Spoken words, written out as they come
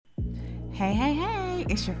Hey,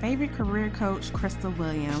 it's your favorite career coach, Crystal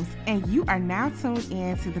Williams, and you are now tuned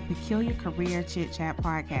in to the Peculiar Career Chit Chat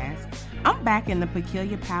podcast. I'm back in the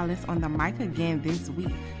Peculiar Palace on the mic again this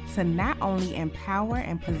week to not only empower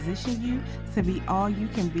and position you to be all you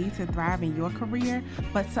can be to thrive in your career,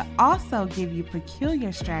 but to also give you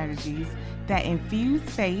peculiar strategies that infuse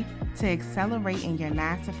faith to accelerate in your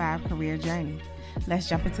 9-to-5 career journey. Let's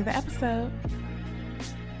jump into the episode.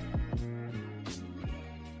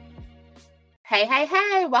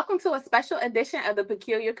 Hey, welcome to a special edition of the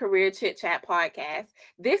Peculiar Career Chit Chat podcast.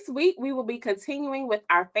 This week, we will be continuing with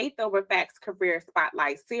our Faith Over Facts Career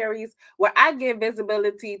Spotlight series, where I give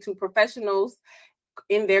visibility to professionals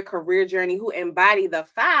in their career journey who embody the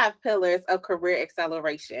 5 pillars of career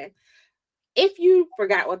acceleration. If you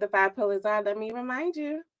forgot what the 5 pillars are, let me remind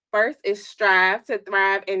you. First is strive to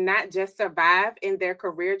thrive and not just survive in their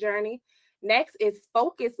career journey. Next is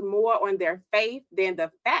focus more on their faith than the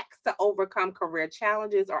facts to overcome career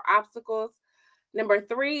challenges or obstacles. Number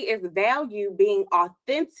 3 is value being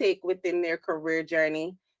authentic within their career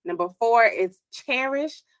journey. Number 4 is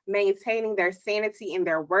cherish maintaining their sanity in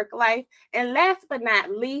their work life. And last but not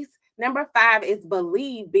least, number 5 is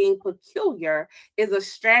believe being peculiar is a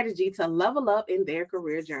strategy to level up in their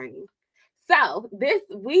career journey. So this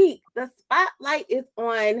week, the spotlight is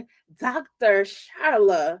on Dr.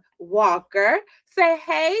 Charla Walker. Say,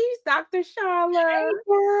 hey, Dr. Charla. Hey,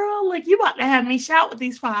 girl. Like, you about to have me shout with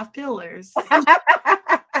these 5 pillars.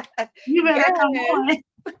 You better come on.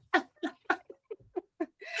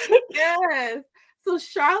 Yes. So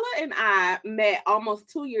Charla and I met almost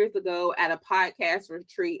 2 years ago at a podcast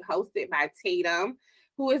retreat hosted by Tatum,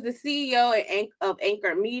 who is the CEO of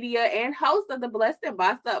Anchor Media and host of the Blessed and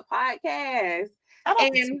Bossed Up podcast.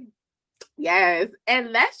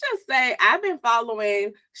 And let's just say I've been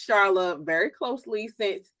following Charla very closely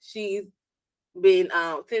since she's been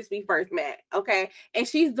since we first met. Okay. And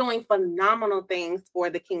she's doing phenomenal things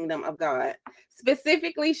for the kingdom of God.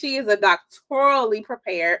 Specifically, she is a doctorally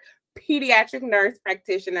prepared pediatric nurse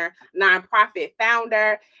practitioner, nonprofit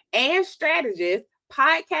founder, and strategist,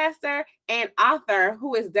 podcaster, and author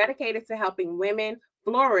who is dedicated to helping women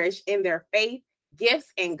flourish in their faith,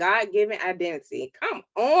 gifts, and God-given identity. Come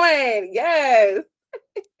on. Yes.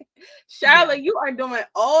 Charla, you are doing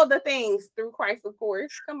all the things through Christ, of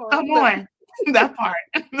course. Come on. That part.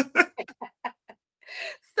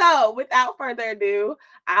 So without further ado,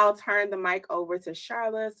 I'll turn the mic over to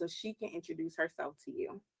Charla so she can introduce herself to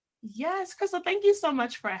you. Yes, Crystal, thank you so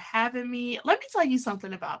much for having me. Let me tell you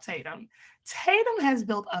something about Tatum. Tatum has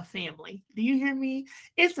built a family. Do you hear me?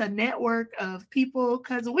 It's a network of people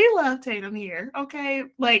because we love Tatum here. Okay.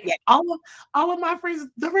 Like all of my friends,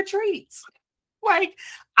 the retreats. Like,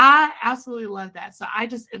 I absolutely love that. So I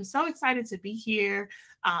just am so excited to be here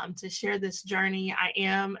to share this journey. I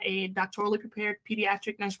am a doctorally prepared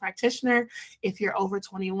pediatric nurse practitioner. If you're over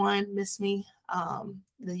 21, miss me.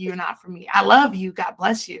 You're not for me. I love you. God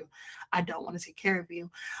bless you. I don't want to take care of you.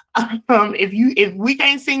 If we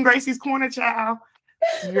can't sing Gracie's Corner, child,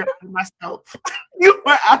 you're out of my scope. You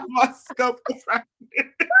are out of my scope.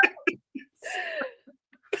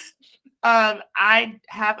 I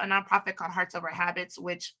have a nonprofit called Hearts Over Habits,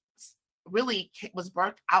 which really was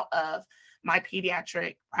birthed out of my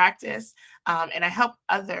pediatric practice. And I help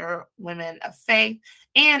other women of faith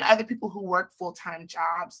and other people who work full-time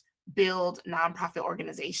jobs build nonprofit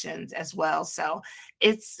organizations as well. So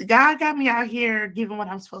it's God got me out here giving what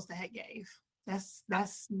I'm supposed to have gave. That's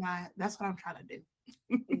what I'm trying to do.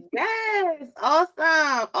 Yes,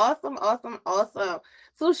 awesome.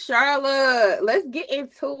 So Charla, let's get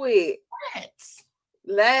into it.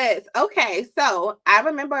 Let's. Okay, so I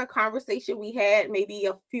remember a conversation we had maybe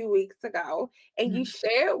a few weeks ago, and you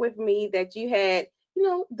shared with me that you had,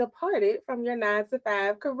 departed from your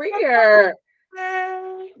 9-to-5 career.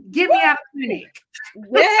 Get me out of clinic.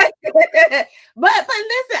 Yeah. But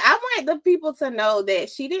listen, I want the people to know that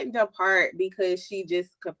she didn't depart because she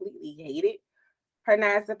just completely hated her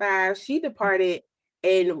 9-to-5. She departed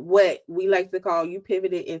in what we like to call, you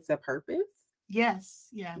pivoted into purpose. Yes.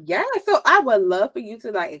 Yeah. So I would love for you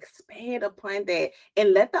to expand upon that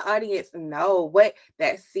and let the audience know what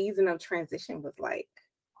that season of transition was like.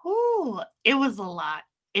 Oh, it was a lot.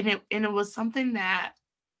 And it was something that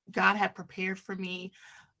God had prepared for me.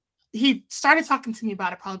 He started talking to me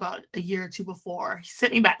about it probably about a year or two before. He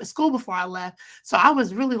sent me back to school before I left. So I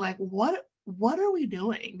was really like, what are we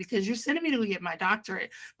doing? Because you're sending me to get my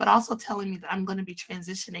doctorate, but also telling me that I'm going to be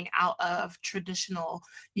transitioning out of traditional,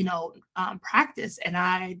 practice. And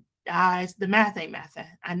I guys, the math ain't math.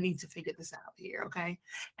 I need to figure this out here, okay?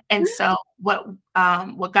 And so what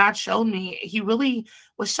God showed me, he really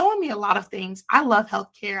was showing me a lot of things. I love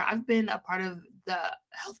healthcare. I've been a part of the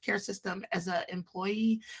healthcare system as an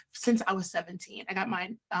employee since I was 17. I got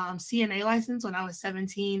my CNA license when I was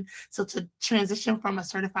 17. So to transition from a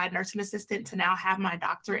certified nursing assistant to now have my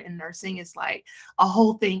doctorate in nursing is like a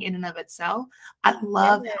whole thing in and of itself. I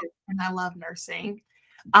love health and I love nursing.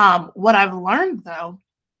 What I've learned though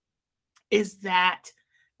is that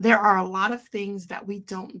there are a lot of things that we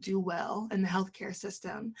don't do well in the healthcare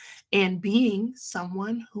system. And being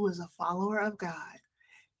someone who is a follower of God,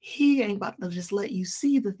 he ain't about to just let you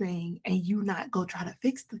see the thing and you not go try to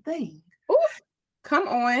fix the thing. Ooh, come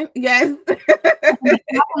on. Yes. When the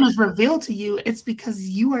problem is revealed to you, it's because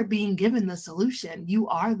you are being given the solution. You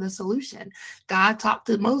are the solution. God talked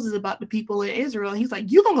to Moses about the people of Israel. He's like,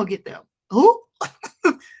 you're going to go get them. Who?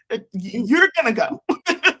 You're going to go.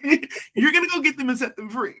 You're going to go get them and set them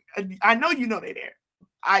free. I know you know they're there.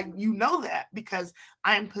 You know that because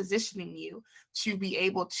I am positioning you to be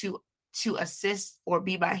able to assist or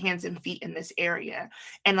be my hands and feet in this area.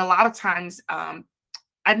 And a lot of times, I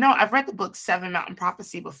know I've read the book Seven Mountain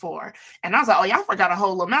Prophecy before, and I was like, oh, y'all forgot a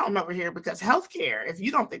whole little mountain over here because healthcare, if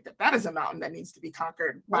you don't think that that is a mountain that needs to be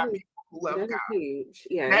conquered by people who love God, huge.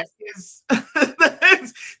 Yeah,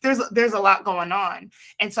 there's a lot going on.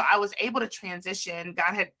 And so I was able to transition.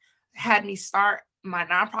 God had me start my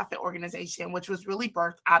nonprofit organization, which was really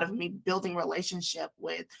birthed out of me building relationship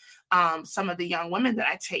with some of the young women that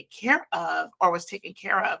I take care of or was taking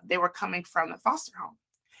care of. They were coming from the foster home.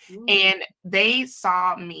 And they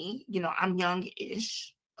saw me, I'm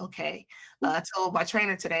young-ish. Okay. I told my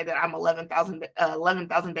trainer today that I'm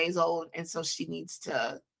 11,000 days old. And so she needs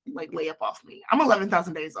to lay up off me. I'm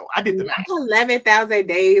 11,000 days old. I did the math. 11,000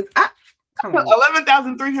 days.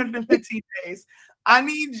 11,315 days. I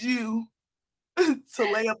need you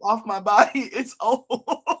to lay up off my body. It's old.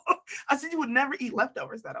 I said you would never eat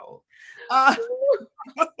leftovers that old.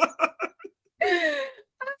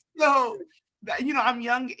 So, I'm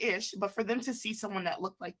young-ish, but for them to see someone that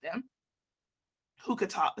looked like them, who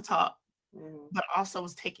could talk the talk, but also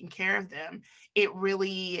was taking care of them, it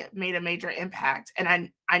really made a major impact.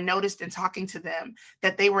 And I noticed in talking to them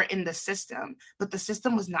that they were in the system, but the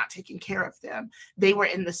system was not taking care of them. They were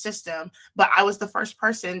in the system, but I was the first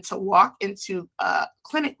person to walk into a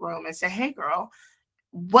clinic room and say, hey, girl,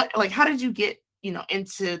 how did you get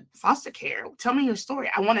into foster care? Tell me your story.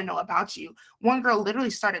 I want to know about you. One girl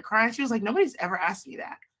literally started crying. She was like, nobody's ever asked me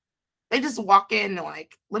that. They just walk in and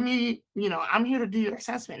let me, I'm here to do your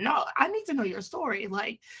assessment. No, I need to know your story.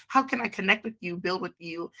 How can I connect with you, build with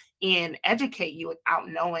you, and educate you without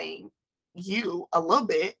knowing you a little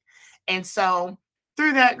bit? And so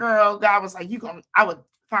through that, girl, God was like, I would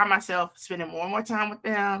find myself spending more and more time with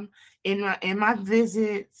them in my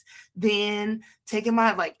visits, then taking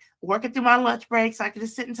my working through my lunch break so I could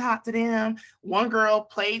just sit and talk to them. One girl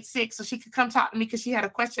played sick so she could come talk to me because she had a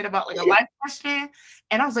question about a life question.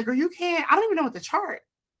 And I was like, girl, I don't even know what to chart.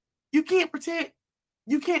 You can't pretend.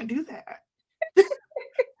 You can't do that.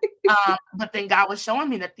 But then God was showing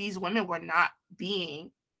me that these women were not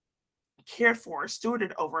being cared for,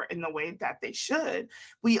 stewarded over in the way that they should.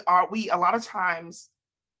 We a lot of times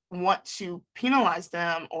want to penalize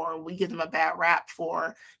them, or we give them a bad rap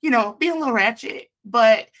for, being a little ratchet,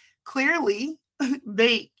 but clearly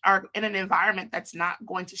they are in an environment that's not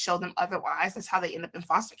going to show them otherwise. That's how they end up in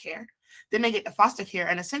foster care. Then they get to foster care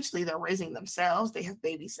and essentially they're raising themselves. They have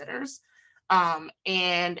babysitters.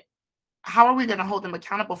 And how are we going to hold them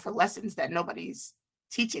accountable for lessons that nobody's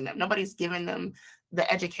teaching them? Nobody's giving them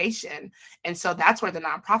the education. And so that's where the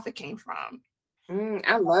nonprofit came from.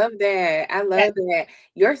 I love that. I love that.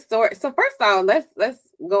 Your story. So first of all, let's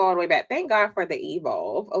go all the way back. Thank God for the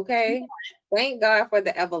evolve. Okay. Thank God for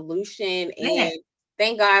the evolution, and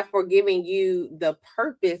thank God for giving you the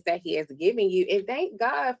purpose that he has given you. And thank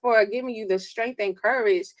God for giving you the strength and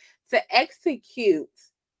courage to execute.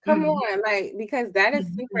 Come on, because that is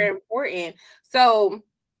super important. So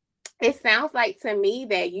it sounds like to me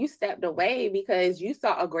that you stepped away because you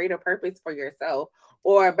saw a greater purpose for yourself.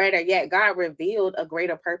 Or better yet, God revealed a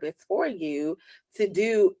greater purpose for you to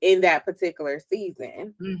do in that particular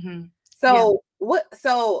season. So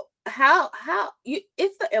how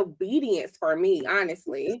it's the obedience for me,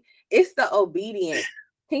 honestly. It's the obedience.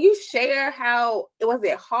 Can you share was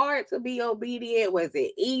it hard to be obedient? Was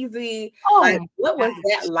it easy? What was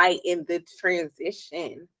that like in the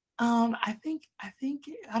transition? I think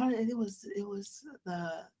it was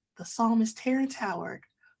the psalmist Terrence Howard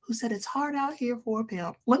who said it's hard out here for a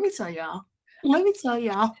pimp. Let me tell y'all.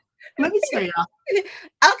 Let me tell y'all.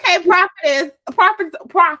 Okay, prophet.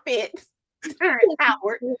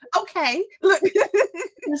 Howard. Okay, look.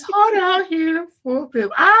 It's hard out here for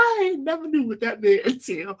people. I never knew what that meant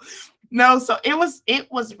until. No, so it's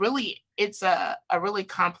a really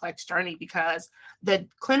complex journey because the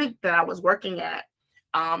clinic that I was working at,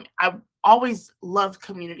 I always loved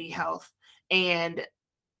community health. And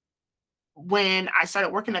when I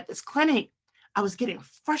started working at this clinic, I was getting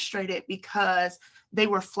frustrated because they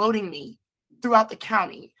were floating me throughout the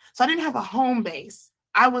county. So I didn't have a home base.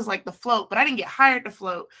 I was like the float, but I didn't get hired to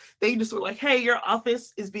float. They just were like, hey, your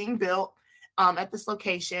office is being built at this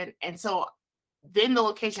location. And so then the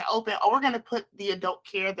location opened. Oh, we're going to put the adult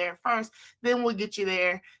care there first. Then we'll get you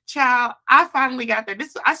there. Child, I finally got there.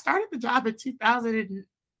 I started the job in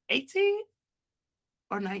 2018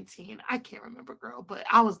 or 19. I can't remember, girl, but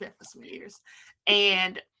I was there for some years.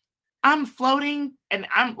 And I'm floating and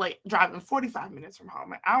I'm like driving 45 minutes from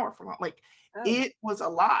home, an hour from home. Like it was a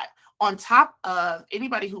lot. On top of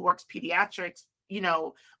anybody who works pediatrics,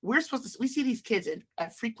 we see these kids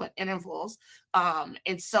at frequent intervals.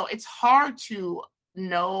 And so it's hard to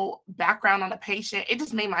know background on a patient. It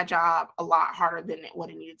just made my job a lot harder than what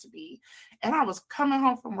it needed to be. And I was coming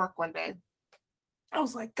home from work one day. I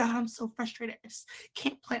was like, God, I'm so frustrated. I just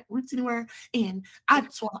can't plant roots anywhere. And I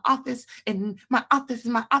just want an office, and my office is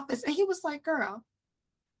my office. And he was like, girl,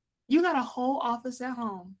 you got a whole office at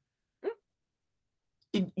home.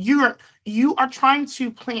 You are trying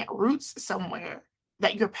to plant roots somewhere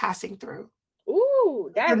that you're passing through.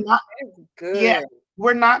 Ooh, that's good. Yeah,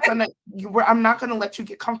 I'm not gonna let you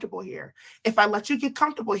get comfortable here. If I let you get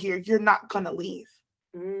comfortable here, you're not gonna leave.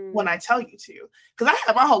 When I tell you to, because I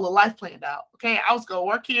had my whole life planned out. Okay, I was gonna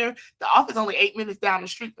work here. The office only 8 minutes down the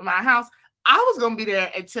street from my house. I was gonna be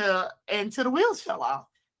there until the wheels fell off.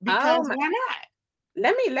 Because why not?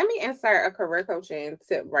 Let me insert a career coaching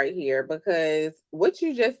tip right here, because what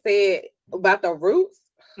you just said about the roots,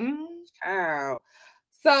 child.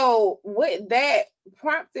 So what that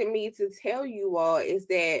prompted me to tell you all is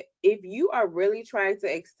that if you are really trying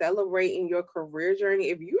to accelerate in your career journey,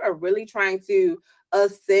 if you are really trying to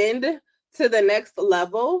ascend to the next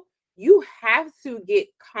level, you have to get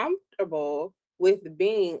comfortable with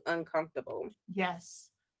being uncomfortable. Yes.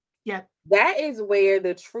 Yeah. That is where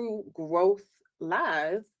the true growth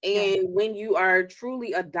lies. And when you are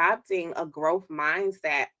truly adopting a growth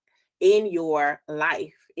mindset in your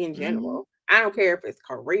life in general, I don't care if it's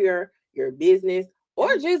career, your business,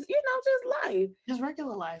 or just life. Just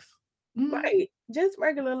regular life. Right. Just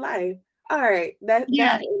regular life. All right. That's the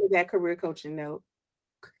end of that career coaching note.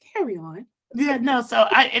 Carry on. Yeah, no. So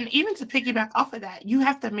and even to piggyback off of that, you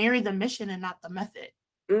have to marry the mission and not the method.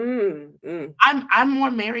 I'm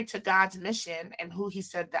more married to God's mission and who he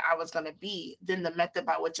said that I was going to be than the method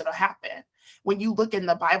by which it'll happen. When you look in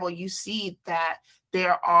the Bible, you see that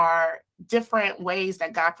there are different ways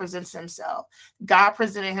that God presents himself. God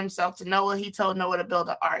presented himself to Noah. He told Noah to build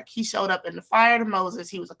an ark. He showed up in the fire to Moses.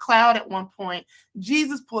 He was a cloud at one point.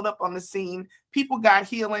 Jesus pulled up on the scene. People got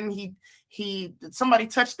healing. Somebody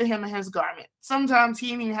touched the hem of his garment. Sometimes he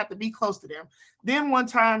didn't even have to be close to them. Then one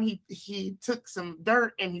time he took some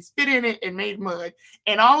dirt and he spit in it and made mud.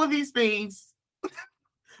 And all of these things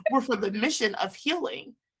were for the mission of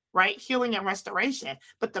healing. Right? Healing and restoration,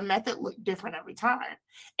 but the method looked different every time.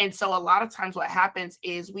 And so a lot of times what happens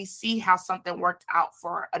is we see how something worked out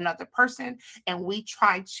for another person and we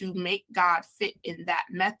try to make God fit in that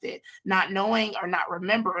method, not knowing or not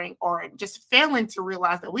remembering or just failing to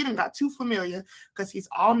realize that we done got too familiar, because he's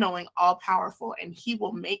all knowing, all powerful, and he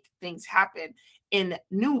will make things happen in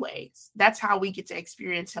new ways. That's how we get to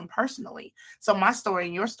experience him personally. So my story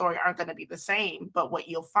and your story aren't going to be the same, but what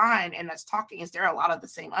you'll find in us talking is there are a lot of the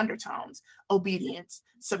same undertones: obedience,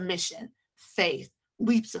 submission, faith,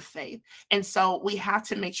 leaps of faith. And so we have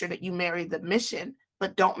to make sure that you marry the mission,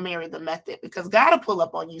 but don't marry the method, because God will pull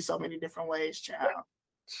up on you so many different ways, child.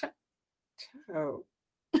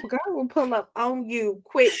 God will pull up on you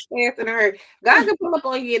quick, fast, and hurt. God can pull up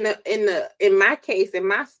on you in my case, in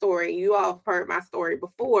my story. You all have heard my story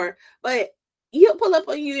before, but he'll pull up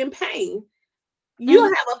on you in pain. You'll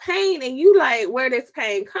have a pain, and you like, where does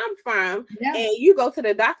pain come from? Yeah. And you go to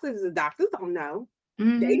the doctors. The doctors don't know.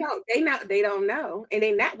 They don't know, and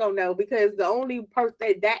they're not gonna know, because the only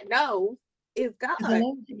person that knows is God.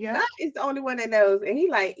 Yeah. God is the only one that knows, and he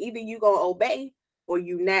like, either you gonna obey or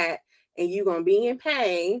you not. And you're going to be in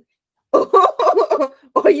pain,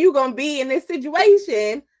 or you're going to be in this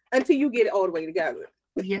situation until you get it all the way together.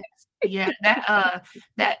 Yes. Yeah.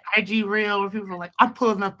 That IG reel where people are like, I'm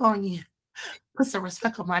pulling up on you. Put some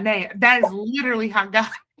respect on my name. That is literally how God,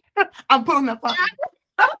 I'm pulling up on you.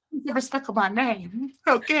 Respect of my name.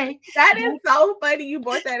 Okay. That is so funny you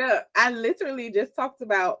brought that up. I literally just talked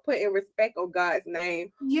about putting respect on God's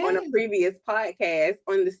name on a previous podcast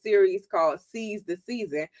on the series called Seize the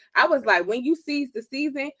Season. I was like, when you seize the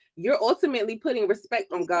season, you're ultimately putting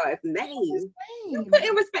respect on God's name. You're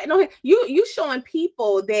putting respect on him. You showing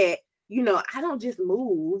people that, you know, I don't just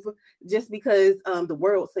move just because the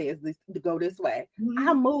world says this to go this way.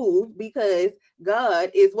 I move because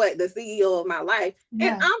God is what the CEO of my life,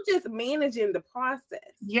 and I'm just managing the process.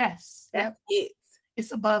 Yes, that's it.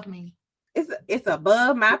 It's above me. It's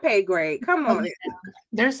above my pay grade. Come on.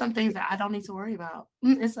 There's some things that I don't need to worry about.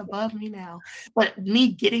 It's above me now. But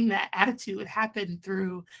me getting that attitude happened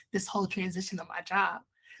through this whole transition of my job.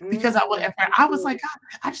 Because I was like,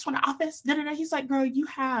 God, I just want an office. He's like, girl, you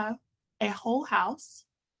have a whole house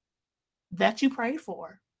that you prayed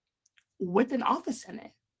for with an office in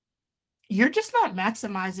it. You're just not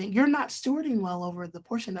maximizing. You're not stewarding well over the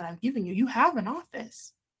portion that I'm giving you. You have an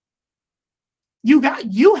office. You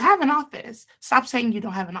have an office. Stop saying you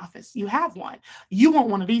don't have an office. You have one. You want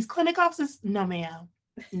one of these clinic offices? No, ma'am.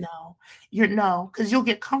 No. Because you'll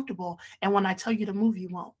get comfortable. And when I tell you to move, you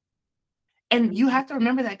won't. And you have to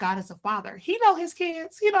remember that God is a father. He know his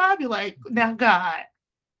kids. I'd be like, now God,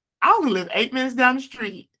 I only live 8 minutes down the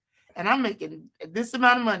street and I'm making this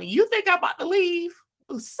amount of money. You think I'm about to leave?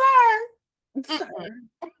 Oh, sir.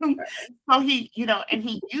 So he, and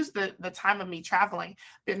he used the time of me traveling,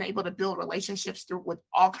 been able to build relationships with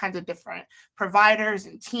all kinds of different providers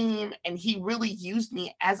and team. And he really used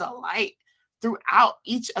me as a light throughout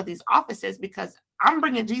each of these offices because I'm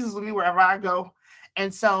bringing Jesus with me wherever I go.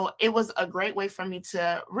 And so it was a great way for me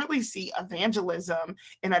to really see evangelism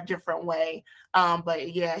in a different way.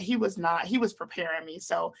 But yeah, he was preparing me.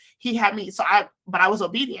 So he had me, but I was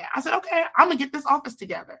obedient. I said, okay, I'm gonna get this office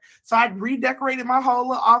together. So I redecorated my whole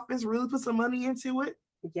little office, really put some money into it.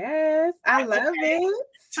 Yes, I love it.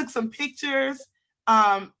 Took some pictures,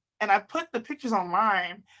 and I put the pictures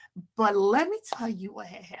online. But let me tell you what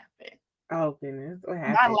had happened. Oh goodness, what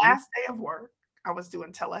happened? My last day of work, I was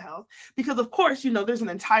doing telehealth because, of course, there's an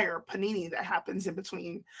entire panini that happens in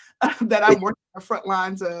between that I'm working on the front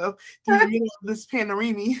lines of through the middle of this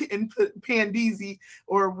panorami and pandeezy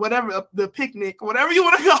or whatever, the picnic, whatever you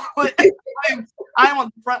want to call it. I'm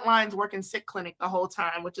on the front lines working sick clinic the whole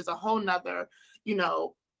time, which is a whole nother,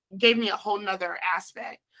 gave me a whole nother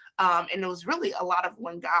aspect. And it was really a lot of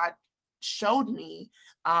when God showed me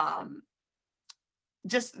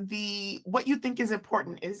just what you think is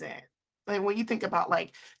important isn't. Like when you think about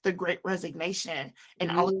like the Great Resignation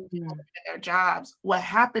and all of the people in their jobs, what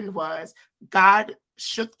happened was God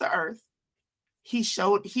shook the earth. He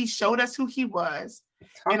showed us who he was.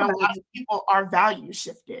 And a lot of people, our values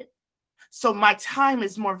shifted. So my time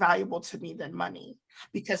is more valuable to me than money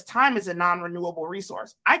because time is a non-renewable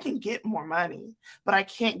resource. I can get more money, but I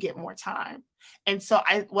can't get more time. And so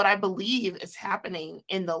what I believe is happening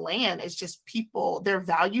in the land is just people, their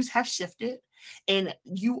values have shifted. And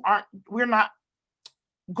we're not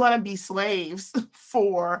going to be slaves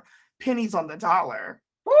for pennies on the dollar.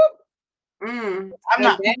 I'm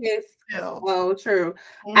not. That is so true.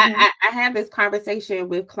 I have this conversation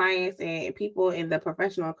with clients and people in the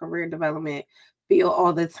professional career development field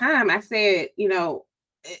all the time. I said,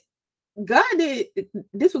 God did,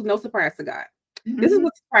 this was no surprise to God. This is a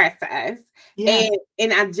surprise to us. Yeah.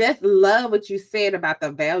 And I just love what you said about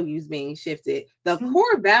the values being shifted. The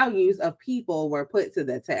core values of people were put to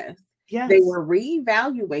the test. Yes. They were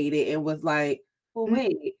reevaluated and was like, well,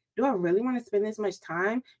 wait, do I really want to spend this much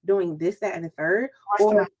time doing this, that, and the third?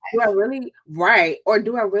 Or do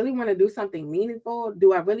I really want to do something meaningful?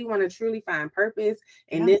 Do I really want to truly find purpose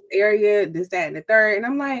in this area, this, that, and the third? And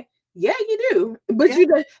I'm like, yeah, you do. But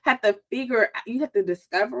you have to you have to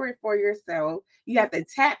discover it for yourself. You have to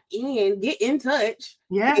tap in, get in touch.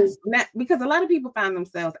 Yes. Because a lot of people find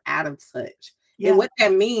themselves out of touch. Yeah. And what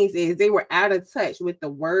that means is they were out of touch with the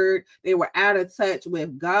word. They were out of touch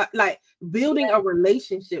with God, like building a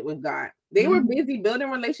relationship with God. They were busy building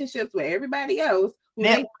relationships with everybody else who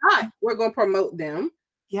they thought were going to promote them.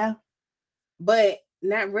 Yeah. But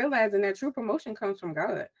not realizing that true promotion comes from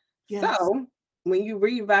God. Yes. So when you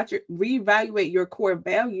reevaluate your core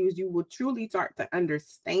values, you will truly start to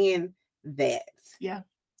understand that. Yeah.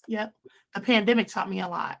 Yep. The pandemic taught me a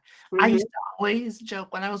lot. I used to always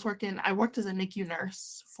joke when I worked as a NICU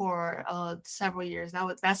nurse for several years.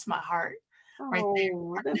 That's my heart right there.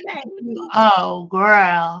 Oh,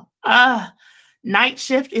 girl. Night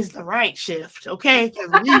shift is the right shift. Okay.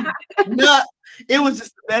 It was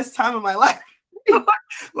just the best time of my life.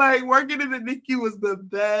 Like working in the NICU was the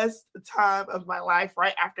best time of my life.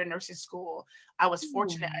 Right after nursing school, I was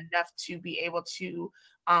fortunate enough to be able to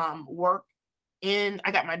work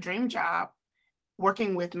I got my dream job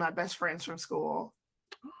working with my best friends from school.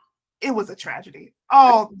 It was a tragedy.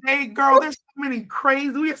 Oh, hey, girl, we have so many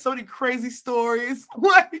crazy stories.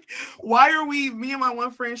 Like, why are me and my one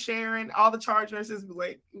friend Sharon, all the charge nurses,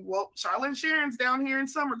 like, well, Charlotte and Sharon's down here in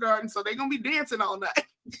Summer Garden, so they're going to be dancing all night.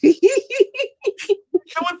 It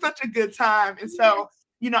was such a good time. And so,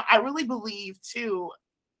 I really believe too,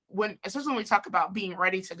 especially when we talk about being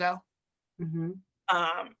ready to go,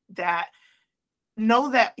 that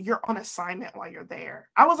know that you're on assignment while you're there.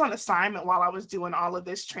 I was on assignment while I was doing all of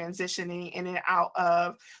this transitioning in and out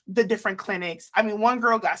of the different clinics. I mean, one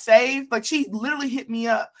girl got saved. Like, she literally hit me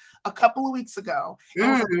up a couple of weeks ago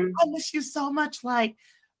and was like, I miss you so much. Like,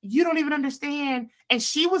 you don't even understand. And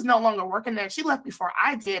she was no longer working there. She left before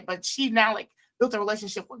I did, but she now like built a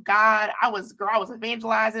relationship with God. I was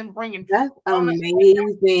evangelizing, bringing. That's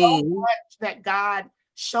amazing. So much that God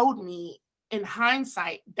showed me in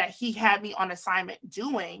hindsight that he had me on assignment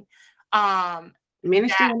doing.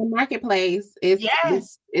 Ministry in the marketplace is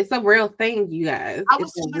it's a real thing, you guys. I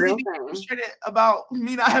was too busy being frustrated about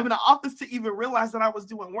me not having an office to even realize that I was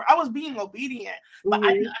doing work. I was being obedient, but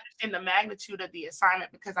I didn't understand the magnitude of the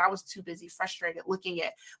assignment because I was too busy frustrated looking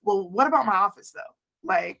at, well, what about my office though?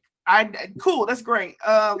 Like, cool, that's great.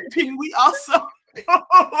 Can we also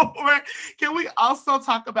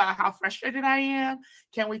talk about how frustrated I am?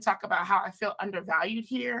 Can we talk about how I feel undervalued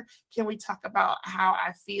here? Can we talk about how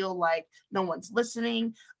I feel like no one's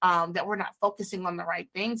listening, that we're not focusing on the right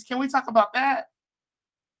things? Can we talk about that?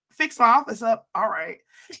 Fix my office up. All right.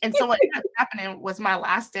 And so what ended up happening was my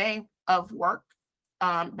last day of work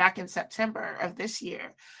back in September of this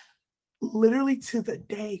year, literally to the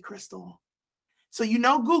day, Crystal. So,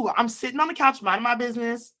 Google, I'm sitting on the couch, minding my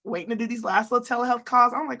business, waiting to do these last little telehealth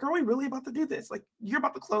calls. I'm like, are we really about to do this? Like, you're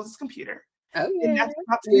about to close this computer. Oh, yeah. And that's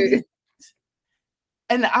about to be.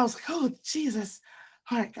 And I was like, oh, Jesus.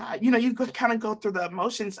 All right, God. You kind of go through the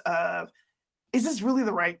emotions of, is this really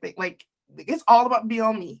the right thing? Like, it's all about being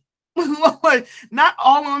on me. Like, not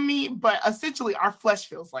all on me, but essentially our flesh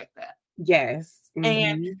feels like that. Yes.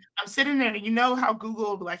 And I'm sitting there, how Google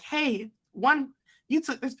will be like, hey, you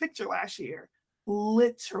took this picture last year.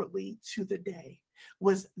 Literally to the day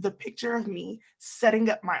was the picture of me setting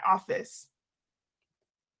up my office.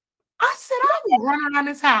 I said, I will run around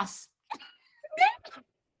this house.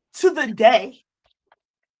 To the day.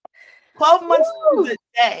 12 months to the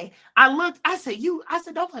day. I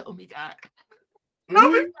said, don't play with me, God.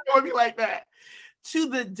 Nobody play with me like that. To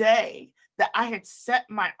the day that I had set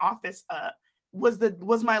my office up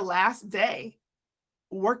was my last day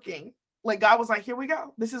working. Like, God was like, here we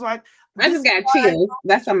go. This is why I just got chills.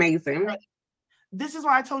 That's amazing. This is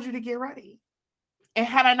why I told you to get ready. And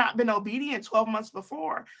had I not been obedient 12 months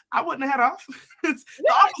before, I wouldn't have had office.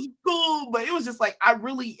 The office was cool, but it was just like, I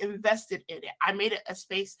really invested in it. I made it a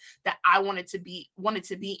space that I wanted to be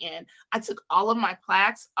in. I took all of my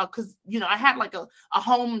plaques because, I had like a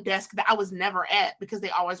home desk that I was never at because they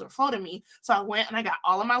always were floating me. So I went and I got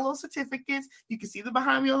all of my little certificates. You can see them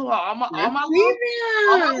behind me on the wall. All my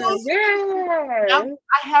little certificates.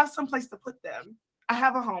 I have some place to put them. I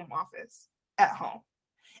have a home office at home.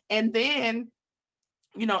 And then,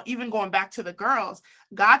 even going back to the girls,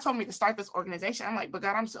 God told me to start this organization. I'm like, but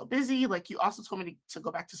God, I'm so busy. Like, you also told me to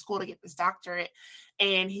go back to school to get this doctorate.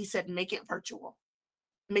 And he said, make it virtual.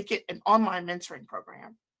 Make it an online mentoring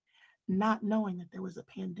program. Not knowing that there was a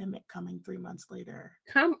pandemic coming 3 months later.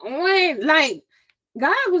 Come on. Like,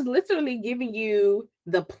 God was literally giving you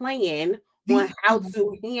the plan on how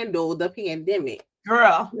to handle the pandemic.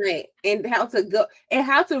 Girl. Right. And how to go and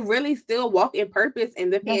how to really still walk in purpose in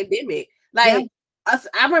the pandemic. Like,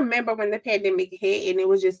 I remember when the pandemic hit and it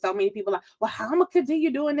was just so many people like, well, how am I going to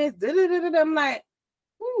continue doing this? I'm like,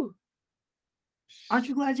 ooh. Aren't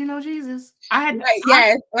you glad you know Jesus?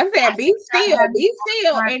 Yes. I said, be still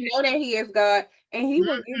and know that he is God and he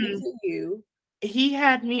will give it to you. He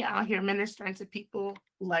had me out here ministering to people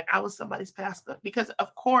like I was somebody's pastor because,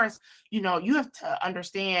 of course, you have to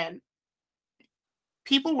understand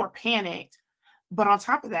people were panicked, but on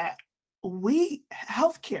top of that,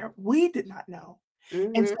 healthcare, we did not know.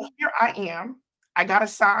 And so here I am. I got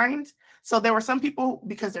assigned. So there were some people,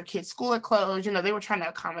 because their kids' school had closed, they were trying to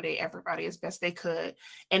accommodate everybody as best they could.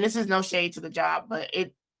 And this is no shade to the job, but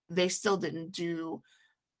they still didn't do.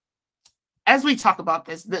 As we talk about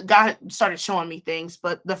this, God started showing me things.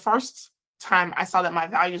 But the first time I saw that my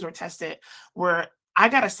values were tested were I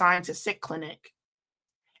got assigned to sick clinic.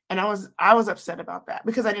 And I was upset about that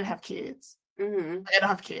because I didn't have kids. I don't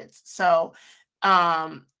have kids. So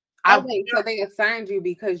So they assigned you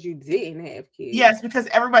because you didn't have kids. Yes, because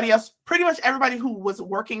pretty much everybody who was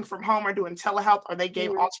working from home or doing telehealth or they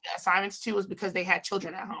gave alternate assignments to was because they had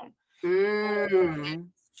children at home.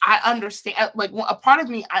 I understand, like a part of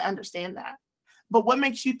me, I understand that. But what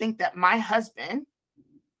makes you think that my husband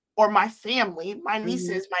or my family, my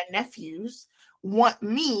nieces, my nephews want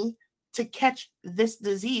me to catch this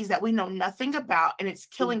disease that we know nothing about and it's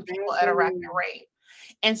killing people at a rapid rate?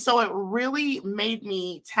 And so it really made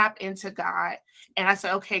me tap into God. And I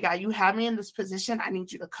said, okay, God, you have me in this position. I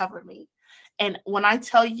need you to cover me. And when I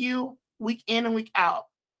tell you week in and week out,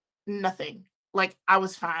 nothing. Like I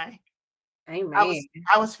was fine. Amen.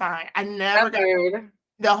 I was fine. I never got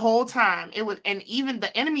the whole time. It was, and even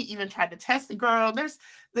the enemy even tried to test the girl.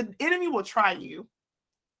 The enemy will try you.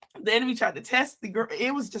 The enemy tried to test the girl.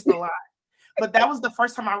 It was just a lie. But that was the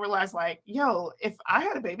first time I realized, like, yo, if I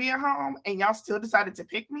had a baby at home and y'all still decided to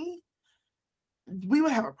pick me, we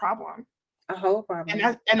would have a problem. A whole problem.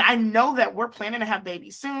 And I know that we're planning to have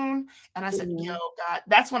babies soon. And I said, yo, God,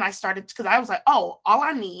 that's when I started, because I was like, oh, all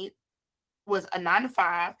I need was a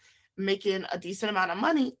 9-to-5, making a decent amount of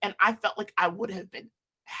money. And I felt like I would have been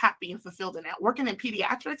happy and fulfilled in that. Working in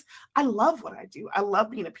pediatrics, I love what I do. I love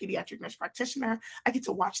being a pediatric nurse practitioner. I get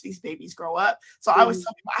to watch these babies grow up. So I always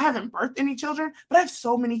tell people, I haven't birthed any children, but I have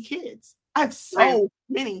so many kids. I have so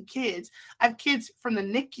many kids. I have kids from the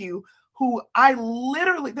NICU who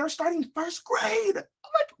they're starting first grade.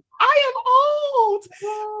 I'm like, I am old.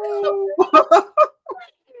 Oh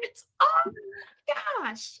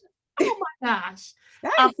gosh. Oh my gosh.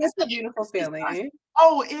 That is such a beautiful feeling.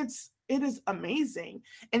 Oh, it is amazing.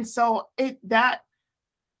 And so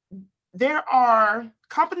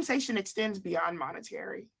compensation extends beyond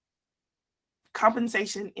monetary.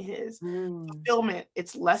 Compensation is fulfillment,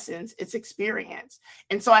 it's lessons, it's experience.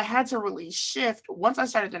 And so I had to really shift. Once I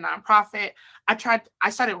started the nonprofit, I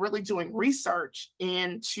started really doing research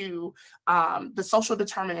into the social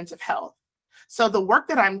determinants of health. So the work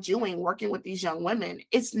that I'm doing, working with these young women,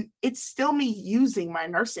 it's still me using my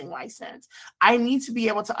nursing license. I need to be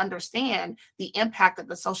able to understand the impact of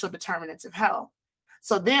the social determinants of health.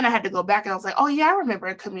 So then I had to go back and I was like, oh yeah, I remember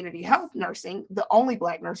in community health nursing, the only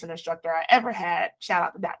Black nursing instructor I ever had, shout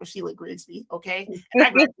out to Dr. Sheila Grigsby, okay?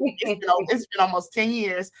 It's been almost 10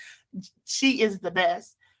 years. She is the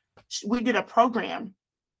best. We did a program.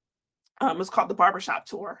 It's called the Barbershop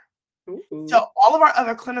Tour. So all of our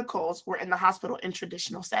other clinicals were in the hospital in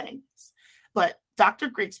traditional settings. But Dr.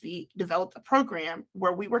 Grigsby developed a program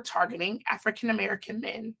where we were targeting African-American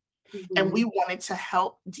men, and we wanted to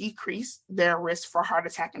help decrease their risk for heart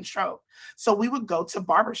attack and stroke. So we would go to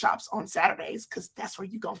barbershops on Saturdays, because that's where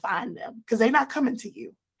you're going to find them, because they're not coming to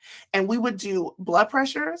you. And we would do blood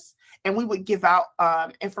pressures, and we would give out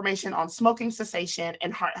information on smoking cessation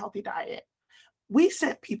and heart healthy diet. We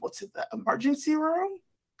sent people to the emergency room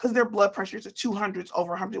because their blood pressures are 200s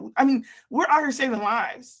over 100. I mean, we're out here saving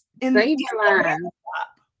lives. And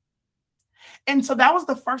so that was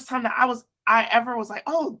the first time that I ever was like,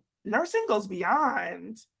 oh, nursing goes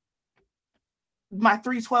beyond my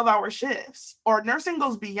 3 12-hour shifts, or nursing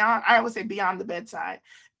goes beyond, I would say beyond the bedside.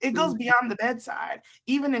 It goes beyond the bedside.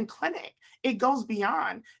 Even in clinic, it goes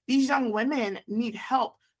beyond. These young women need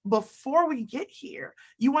help before we get here.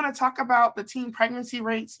 You want to talk about the teen pregnancy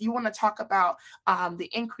rates. You want to talk about the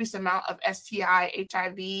increased amount of STI,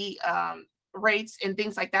 HIV rates and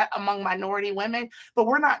things like that among minority women, but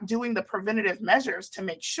we're not doing the preventative measures to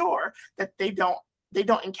make sure that they don't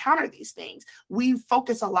encounter these things. We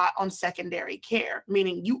focus a lot on secondary care,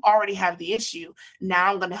 meaning you already have the issue.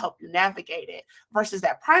 Now I'm going to help you navigate it, versus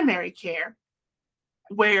that primary care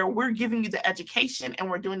where we're giving you the education and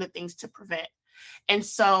we're doing the things to prevent. And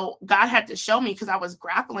so God had to show me, because I was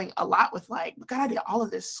grappling a lot with like, God, I did all of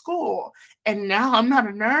this school and now I'm not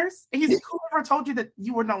a nurse. And he's like, whoever told you that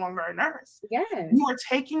you were no longer a nurse? Yeah. You are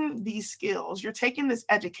taking these skills, you're taking this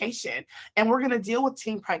education, and we're going to deal with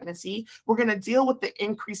teen pregnancy. We're going to deal with the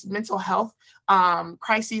increased mental health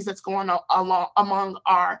crises that's going on among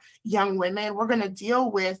our young women. We're going to deal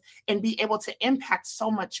with and be able to impact so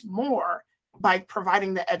much more by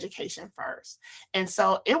providing the education first. And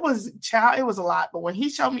so it was a lot. But when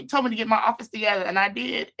he told me to get my office together, and I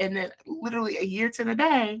did, and then literally a year to the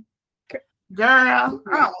day, girl,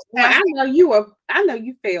 I know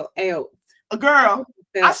you felt out. Girl,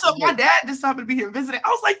 I saw my dad just happened to be here visiting. I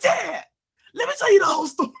was like, Dad, let me tell you the whole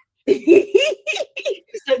story. He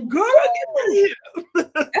said, girl,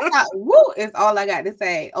 woo is all I got to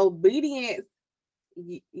say. Obedience,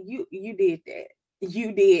 you did that.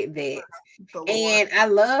 You did that. And I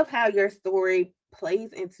love how your story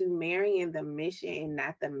plays into marrying the mission and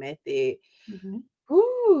not the method.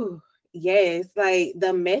 Ooh, Yes, like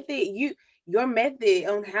the method your method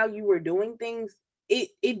on how you were doing things,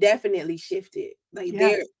 it definitely shifted. Like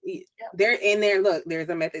Yes. Yep. look, there's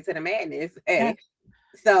a method to the madness. Yes. Hey.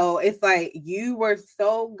 So it's like you were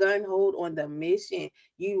so gun-ho on the mission.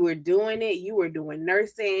 You were doing it, you were doing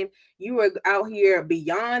nursing, you were out here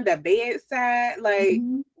beyond the bedside. Like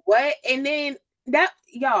Mhm. what? And then that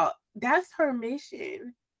y'all, that's her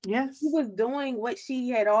mission. She Yes. was doing what she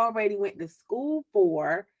had already went to school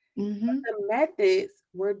for. Mhm. The methods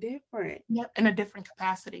were different. Yep. In a different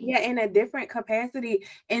capacity. Yeah, in a different capacity.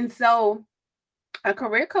 And so a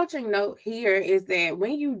career coaching note here is that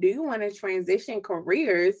when you do want to transition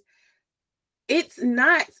careers, it's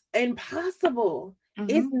not impossible.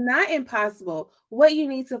 It's Mhm. not impossible. What you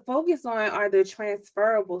need to focus on are the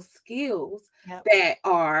transferable skills Yep. that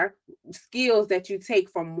are skills that you take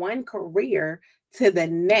from one career to the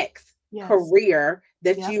next Yes. career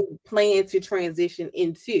that Yep. you plan to transition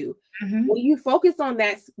into. Mhm. When you focus on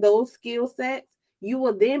those skill sets, you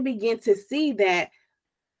will then begin to see that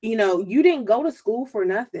you didn't go to school for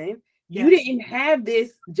nothing. You Yes. didn't have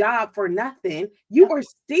this job for nothing. You Yep.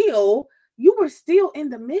 were still in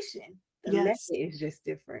the mission. The method Yes. is just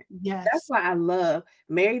different. That's Yes. why I love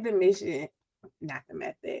Marry the Mission, not the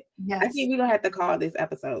method. I Yes. think we're gonna have to call this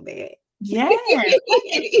episode that. Yes. Marry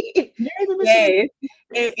the Mission.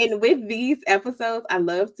 Yes. And with these episodes, I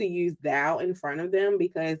love to use thou in front of them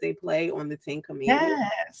because they play on the 10 Commandments.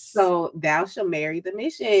 Yes. So thou shall marry the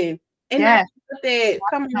mission. And Yes. that's it.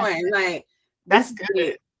 Come on. Like That's this is good.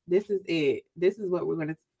 it. This is it. This is what we're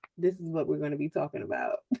gonna be talking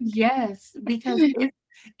about. Yes, because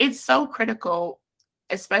it's so critical,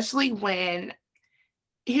 especially when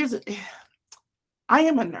here's I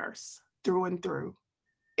am a nurse through and through.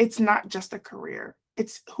 It's not just a career.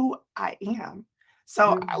 It's who I am.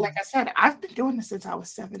 So, like I said, I've been doing this since I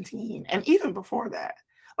was 17 and even before that.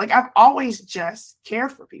 Like I've always just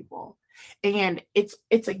cared for people. And it's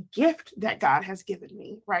a gift that God has given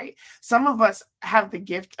me, right? Some of us have the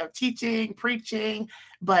gift of teaching, preaching,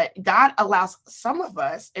 but God allows some of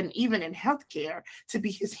us, and even in healthcare, to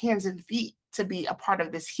be his hands and feet, to be a part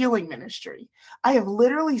of this healing ministry. I have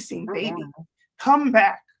literally seen babies come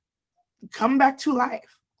back to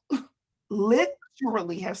life.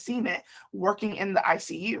 Literally have seen it working in the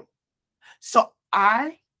ICU. So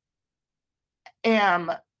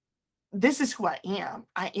this is who I am.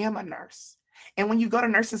 I am a nurse. And when you go to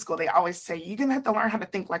nursing school, they always say, you're going to have to learn how to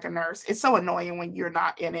think like a nurse. It's so annoying when you're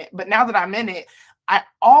not in it. But now that I'm in it,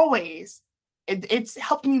 it's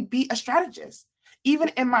helped me be a strategist. Even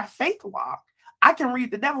in my faith walk, I can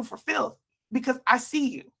read the devil for filth because I see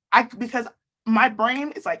you. Because my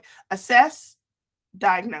brain is like assess,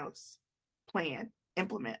 diagnose, plan,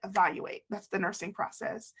 implement, evaluate. That's the nursing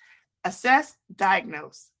process. Assess,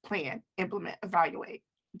 diagnose, plan, implement, evaluate.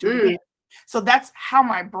 Do it again. So that's how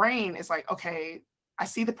my brain is like, okay, I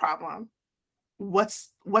see the problem. What's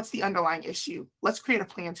the underlying issue? Let's create a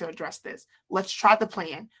plan to address this. Let's try the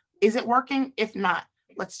plan. Is it working? If not,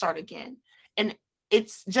 let's start again. And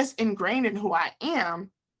it's just ingrained in who I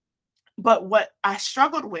am. But what I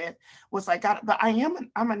struggled with was like, God, but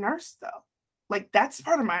I'm a nurse though. Like that's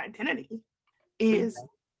part of my identity is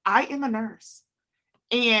I am a nurse.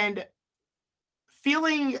 And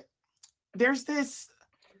feeling there's this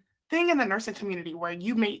thing in the nursing community where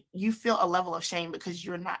you feel a level of shame because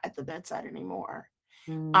you're not at the bedside anymore.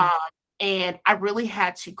 And I really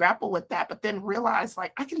had to grapple with that, but then realize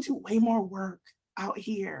like I can do way more work out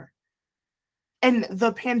here. And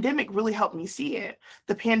the pandemic really helped me see it.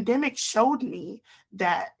 The pandemic showed me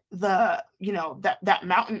that that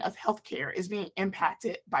mountain of healthcare is being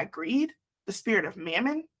impacted by greed, the spirit of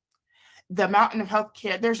mammon, the mountain of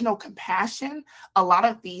healthcare. There's no compassion. A lot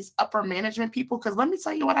of these upper management people, because let me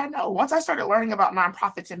tell you what I know. Once I started learning about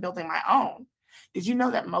nonprofits and building my own, did you know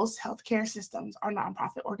that most healthcare systems are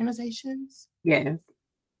nonprofit organizations? Yes,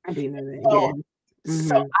 I do know that.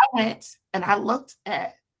 So I went and I looked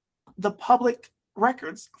at the public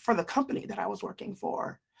records for the company that I was working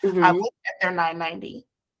for. I looked at their 990.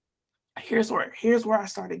 Here's where I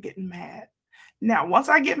started getting mad. Now, once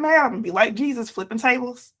I get mad, I'm gonna be like Jesus flipping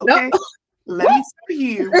tables. Okay. Nope. Let me tell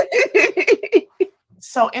you.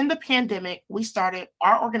 So in the pandemic,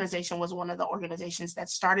 our organization was one of the organizations that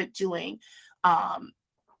started doing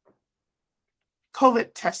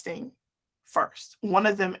COVID testing first. One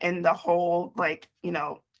of them in the whole,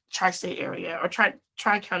 tri-state area or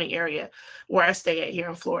tri-county area where I stay at here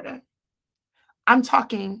in Florida. I'm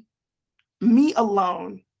talking me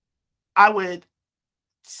alone. I would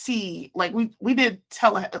see, like we did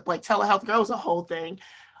telehealth goes a whole thing.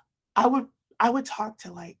 I would talk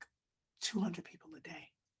to like 200 people a day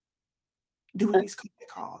doing these COVID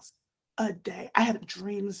calls. a day. I had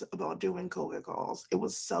dreams about doing COVID calls. It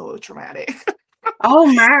was so traumatic. Oh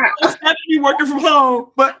my. I was happy to be working from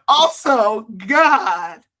home, but also,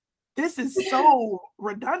 God, this is so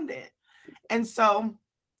redundant. And so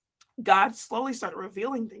God slowly started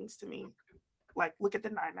revealing things to me. Like, look at the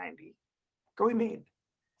 990. Girl, we made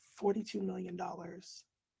 $42 million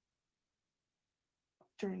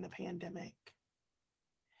during the pandemic.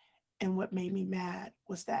 And what made me mad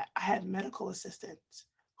was that I had medical assistants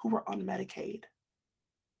who were on Medicaid,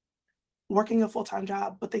 working a full-time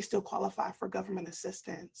job, but they still qualify for government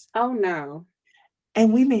assistance. Oh no.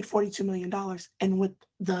 And we made $42 million. And with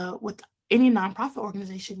any nonprofit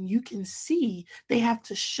organization, you can see they have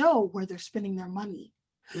to show where they're spending their money.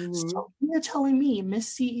 Mm-hmm. So you're telling me,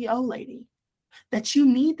 Miss CEO lady, that you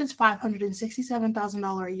need this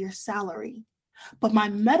 $567,000 a year salary, but my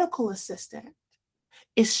medical assistant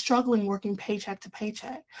is struggling working paycheck to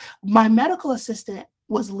paycheck. My medical assistant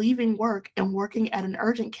was leaving work and working at an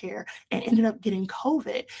urgent care and ended up getting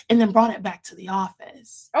COVID and then brought it back to the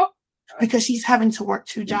office. Oh, because she's having to work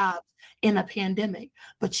 2 jobs in a pandemic,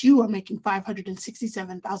 but you are making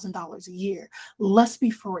 $567,000 a year. Let's be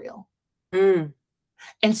for real. Mm.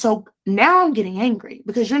 And so now I'm getting angry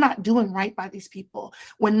because you're not doing right by these people.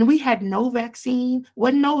 When we had no vaccine,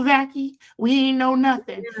 wasn't no vaccine, we ain't know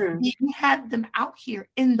nothing. Mm-hmm. You had them out here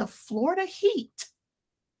in the Florida heat,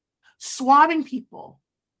 swabbing people,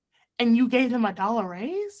 and you gave them $1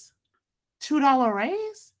 raise, $2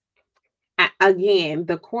 raise. Again,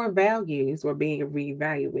 the core values were being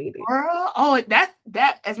reevaluated. Girl, oh,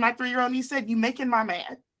 that as my 3-year-old niece said, you making my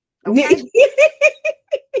mad. Okay.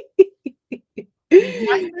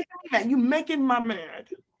 You making my mad.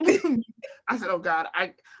 I said, oh God,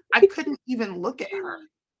 I couldn't even look at her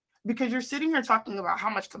because you're sitting here talking about how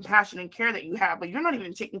much compassion and care that you have, but you're not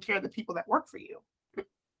even taking care of the people that work for you.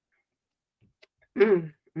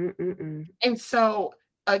 And so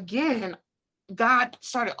again, God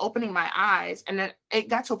started opening my eyes, and then it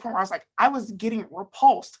got to a point where I was like, I was getting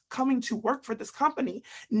repulsed coming to work for this company.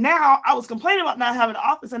 Now I was complaining about not having an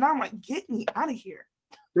office, and now I'm like, get me out of here.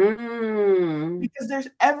 Because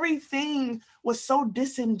everything was so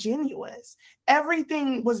disingenuous.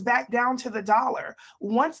 Everything was back down to the dollar.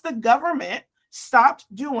 Once the government stopped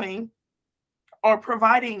doing or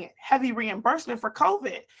providing heavy reimbursement for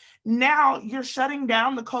COVID, now you're shutting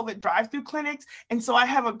down the COVID drive-through clinics. And so I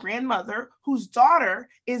have a grandmother whose daughter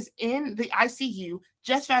is in the ICU,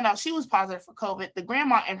 just found out she was positive for COVID. The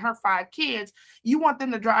grandma and her 5 kids, you want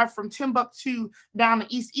them to drive from Timbuktu down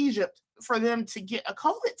to East Egypt for them to get a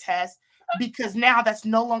COVID test, because now that's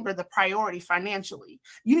no longer the priority financially.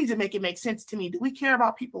 You need to make it make sense to me. Do we care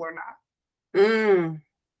about people or not?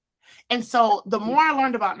 And so the more I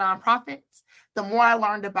learned about nonprofits, the more I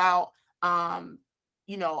learned about,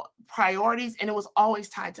 priorities, and it was always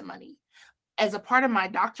tied to money. As a part of my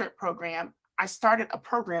doctorate program, I started a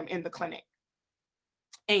program in the clinic.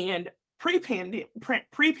 And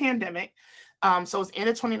pre-pandemic, so it was end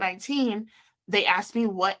of 2019, they asked me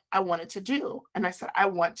what I wanted to do. And I said, I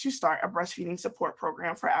want to start a breastfeeding support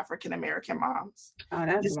program for African-American moms. Oh,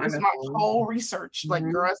 that's this wonderful. Was my whole research. Like,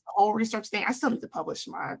 girl, it's the whole research thing. I still need to publish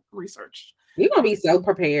my research. You're going to be so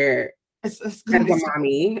prepared. It's as a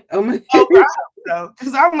mommy. Oh my God.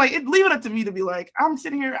 Because I'm like, leave it up to me to be like, I'm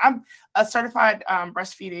sitting here, I'm a certified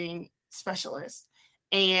breastfeeding specialist.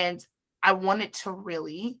 And I wanted to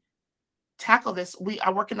really tackle this.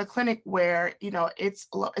 I work in a clinic where, it's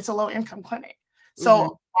a low income clinic.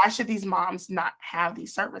 So why should these moms not have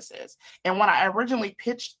these services? And when I originally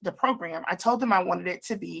pitched the program, I told them I wanted it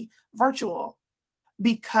to be virtual,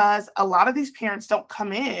 because a lot of these parents don't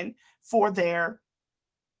come in for their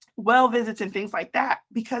well visits and things like that,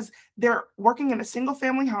 because they're working in a single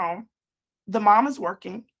family home. The mom is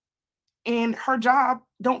working and her job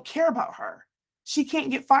don't care about her. She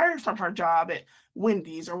can't get fired from her job at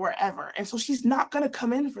Wendy's or wherever. And so she's not going to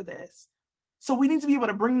come in for this. So we need to be able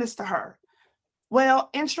to bring this to her. Well,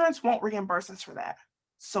 insurance won't reimburse us for that.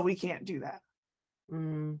 So we can't do that.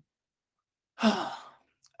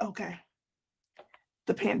 Okay.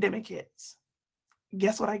 The pandemic hits.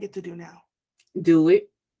 Guess what I get to do now? Do it.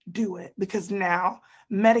 Because now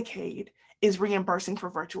Medicaid is reimbursing for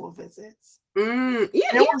virtual visits. Yeah,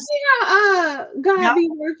 you see how God be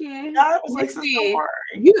working.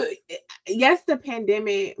 Yes, the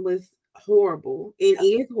pandemic was horrible. It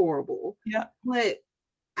is horrible. Yeah, but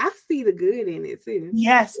I see the good in it too.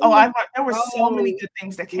 Yes. There were so many good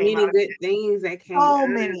things that came out. So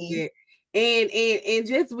many. And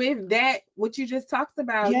just with that, what you just talked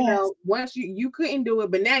about, once you couldn't do it,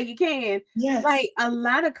 but now you can. Yes. Like a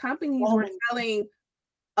lot of companies were telling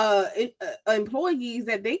employees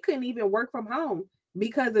that they couldn't even work from home.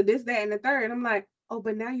 because of this, that, and the third. I'm like, oh,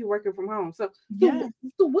 but now you're working from home. So Yeah.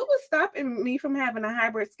 so what was stopping me from having a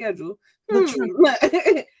hybrid schedule? The truth.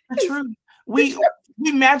 The truth. We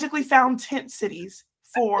magically found tents and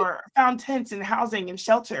housing and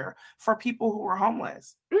shelter for people who were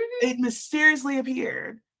homeless. Mm-hmm. It mysteriously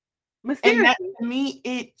appeared. And that, to me,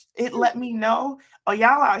 it let me know, oh,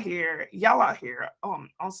 y'all out here on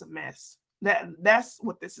some mess. That's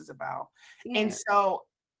what this is about. Yeah. And so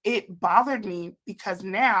it bothered me because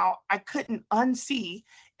now I couldn't unsee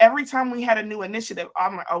every time we had a new initiative.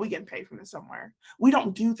 I'm like, oh, we getting paid from this somewhere. We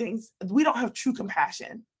don't do things. We don't have true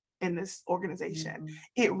compassion in this organization. Mm-hmm.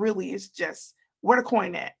 It really is just, where the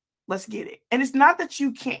coin at? Let's get it. And it's not that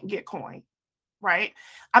you can't get coin, right?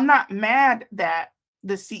 I'm not mad that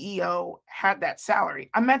the CEO had that salary.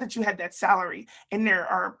 I'm mad that you had that salary and there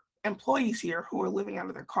are employees here who are living out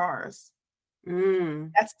of their cars.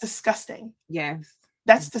 That's disgusting. Yes.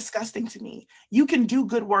 That's disgusting to me. You can do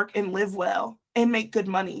good work and live well and make good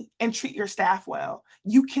money and treat your staff well.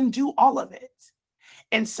 You can do all of it.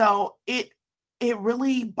 And so it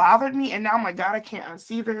really bothered me. And now, my God, I can't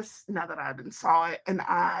unsee this now that I didn't saw it. And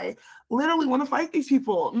I literally want to fight these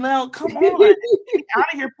people. No, come on, get out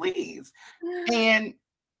of here, please. And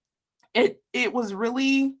it was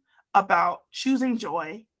really about choosing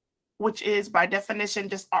joy, which is by definition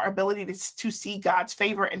just our ability to see God's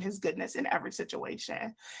favor and his goodness in every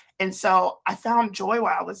situation. And so I found joy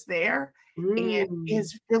while I was there. And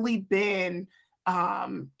it's really been,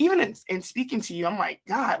 even in speaking to you, I'm like,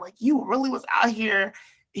 God, like you really was out here.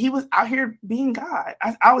 He was out here being God.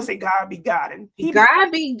 I always say God be God. And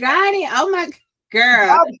God be God. Oh my girl.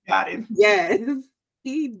 God be God. Yes,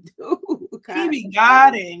 he do. He be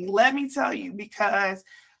God. Let me tell you, because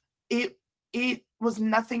it was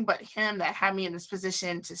nothing but him that had me in this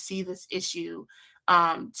position to see this issue,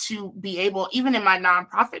 to be able, even in my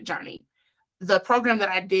nonprofit journey, the program that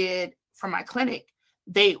I did for my clinic,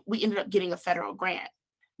 we ended up getting a federal grant.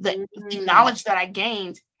 The knowledge that I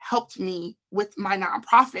gained helped me with my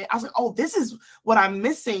nonprofit. I was like, oh, this is what I'm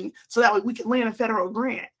missing, so that way we can land a federal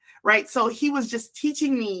grant, right? So he was just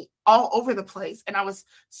teaching me all over the place. And I was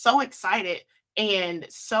so excited and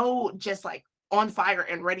so just like on fire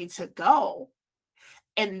and ready to go.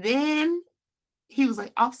 And then he was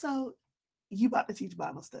like, also, you about to teach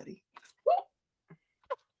Bible study.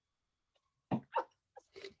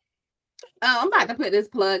 I'm about to put this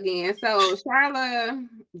plug in. So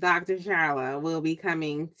Dr. Charla will be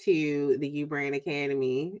coming to the U-Brand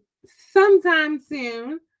Academy sometime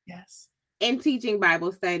soon. Yes. And teaching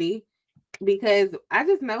Bible study, because I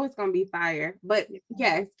just know it's going to be fire. But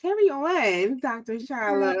yes, carry on, Dr.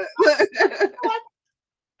 Charla.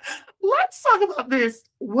 Let's talk about this.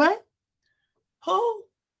 What? Who?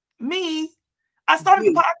 Me? I started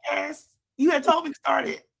the podcast. You had told me to start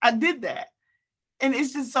it. I did that. And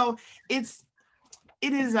it's just so, it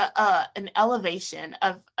is an elevation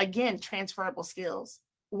of, again, transferable skills.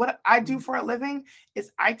 What I do for a living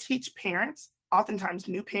is I teach parents, oftentimes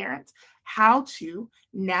new parents, how to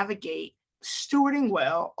navigate stewarding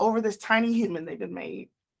well over this tiny human they've been made.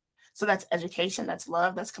 So that's education, that's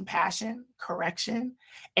love, that's compassion, correction.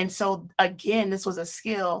 And so, again, this was a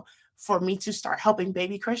skill for me to start helping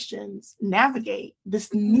baby Christians navigate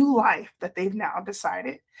this new life that they've now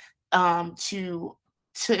decided to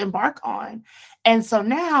embark on. And so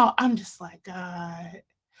now I'm just like, God,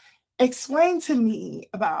 explain to me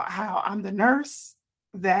about how I'm the nurse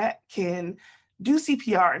that can do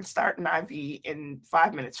CPR and start an IV in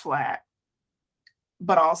 5 minutes flat,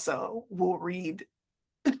 but also will read,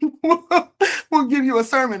 we'll give you a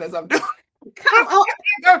sermon as I'm doing. Come on,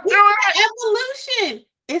 evolution.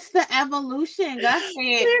 It's the evolution. God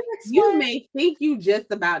said, you may think you just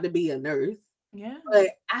about to be a nurse. Yeah.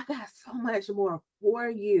 But I got so much more for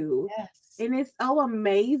you. Yes. And it's so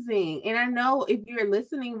amazing. And I know if you're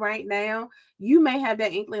listening right now, you may have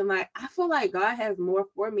that inkling like, I feel like God has more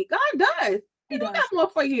for me. God does. He does have more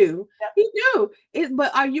for you. Yep. He do.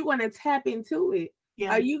 But are you going to tap into it?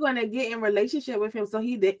 Yeah. Are you going to get in relationship with him so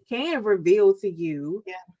he can reveal to you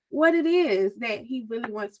what it is that he really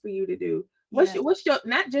wants for you to do? What's your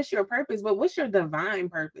not just your purpose, but what's your divine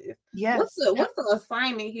purpose? Yes. What's the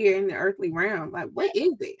assignment here in the earthly realm? Like, what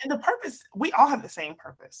is it? And the purpose, we all have the same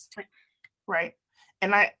purpose, right?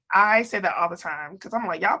 And I say that all the time because I'm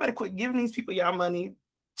like, y'all better quit giving these people y'all money,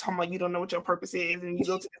 talking about you don't know what your purpose is, and you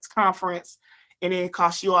go to this conference and it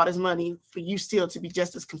costs you all this money for you still to be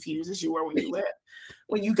just as confused as you were when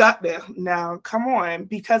you got there. Now, come on,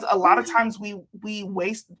 because a lot of times we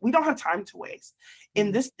don't have time to waste.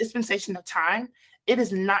 In this dispensation of time, it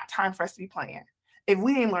is not time for us to be playing. If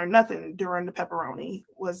we didn't learn nothing during the pepperoni,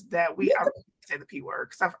 was that we are say the P word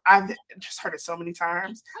because I've just heard it so many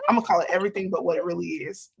times. I'm gonna call it everything but what it really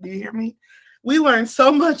is. Do you hear me? We learned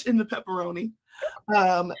so much in the pepperoni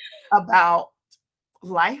about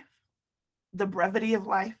life, the brevity of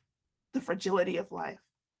life, the fragility of life.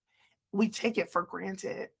 We take it for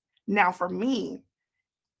granted. Now, for me,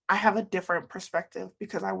 I have a different perspective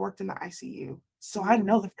because I worked in the ICU. So I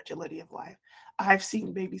know the fragility of life. I've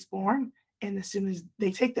seen babies born, and as soon as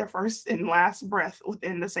they take their first and last breath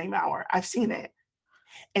within the same hour, I've seen it.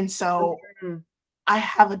 And so I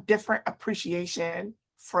have a different appreciation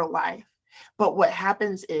for life. But what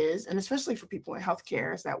happens is, and especially for people in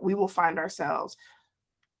healthcare, is that we will find ourselves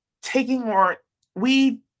taking more,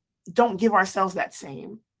 we don't give ourselves that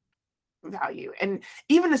same value. And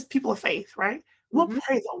even as people of faith, right? We'll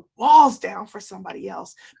pray the walls down for somebody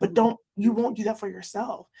else, but you won't do that for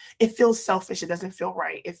yourself. It feels selfish. It doesn't feel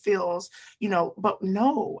right. It feels, but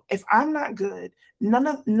no, if I'm not good,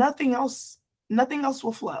 nothing else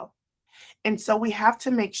will flow. And so we have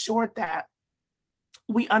to make sure that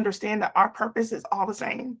we understand that our purpose is all the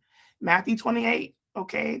same. Matthew 28,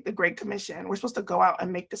 okay, the Great Commission. We're supposed to go out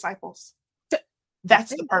and make disciples.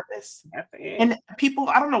 That's the purpose. And people,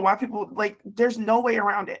 I don't know why people there's no way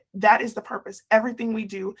around it. That is the purpose. Everything we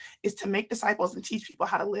do is to make disciples and teach people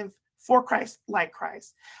how to live for Christ, like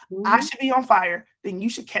Christ. I should be on fire, then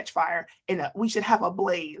you should catch fire. And we should have a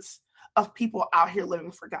blaze of people out here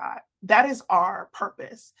living for God. That is our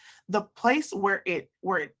purpose. The place where it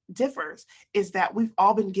differs is that we've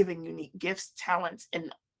all been given unique gifts, talents,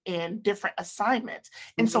 and different assignments.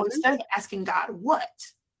 And so instead of asking God what,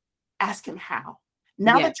 ask him how.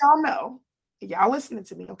 Now that y'all know, y'all listening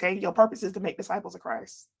to me, okay? Your purpose is to make disciples of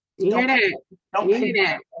Christ. You hear that? Don't pay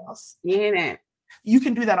else. You hear that? You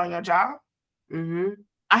can do that on your job.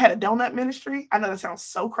 I had a donut ministry. I know that sounds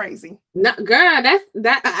so crazy. No, girl,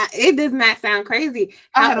 it does not sound crazy.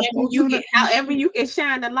 However you can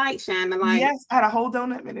shine the light, shine the light. Yes, I had a whole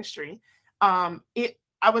donut ministry. I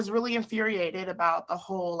was really infuriated about the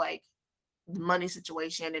whole money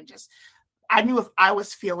situation, and just I knew if I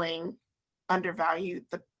was feeling undervalued,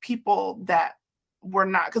 the people that were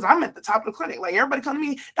not, because I'm at the top of the clinic, everybody come to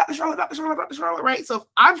me, Dr. Charlotte, right? So if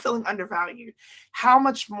I'm feeling undervalued, how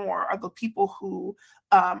much more are the people who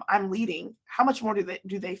I'm leading, how much more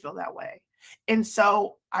do they feel that way? And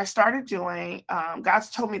so I started doing, God's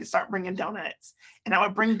told me to start bringing donuts, and I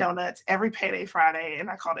would bring donuts every payday Friday, and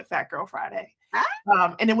I called it Fat Girl Friday.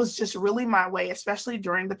 And it was just really my way, especially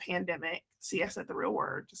during the pandemic. See, I said the real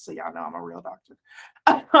word, just so y'all know I'm a real doctor.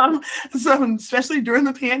 So especially during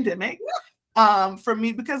the pandemic, for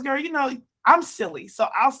me, because girl, I'm silly. So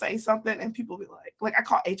I'll say something and people be like I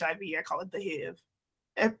call HIV, I call it the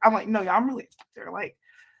HIV. I'm like, no, y'all, I'm really a doctor.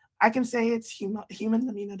 I can say it's human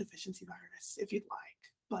immunodeficiency virus if you'd like,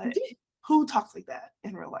 but who talks like that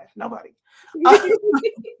in real life? Nobody.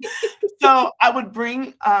 So I would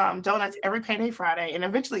bring donuts every payday Friday, and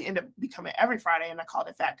eventually end up becoming every Friday, and I called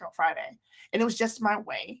it Fat Girl Friday. And it was just my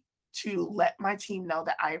way to let my team know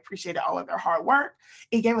that I appreciated all of their hard work.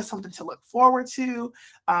 It gave us something to look forward to.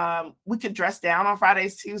 We could dress down on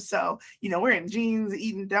Fridays too. So, we're in jeans,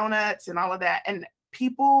 eating donuts and all of that. And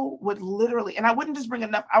people would literally, and I wouldn't just bring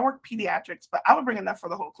enough. I work pediatrics, but I would bring enough for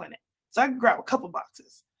the whole clinic. So I could grab a couple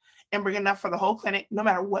boxes and bring enough for the whole clinic, no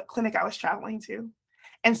matter what clinic I was traveling to.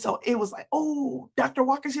 And so it was like, oh, Dr.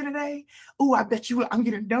 Walker's here today. Oh, I bet you I'm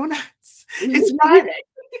getting donuts. It's Friday.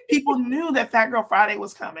 People knew that Fat Girl Friday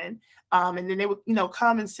was coming. And then they would,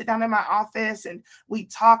 come and sit down in my office, and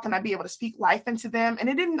we'd talk, and I'd be able to speak life into them. And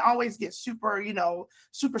it didn't always get super,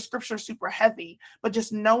 super scripture, super heavy, but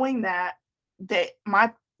just knowing that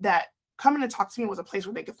coming to talk to me was a place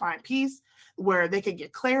where they could find peace, where they could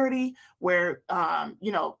get clarity, where,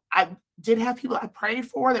 I did have people I prayed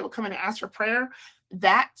for. They would come in and ask for prayer.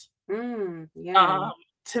 That,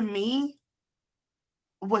 to me,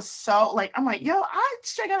 was so I'm like, yo, I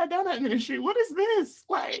straight got a donut ministry. What is this?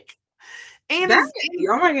 And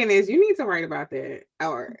oh my goodness, you need to write about that.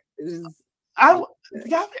 Or I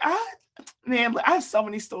have so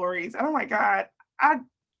many stories. And oh my God,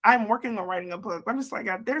 I'm working on writing a book. I'm just like,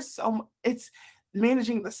 God, it's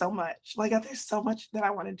managing so much. There's so much that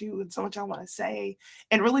I want to do and so much I want to say,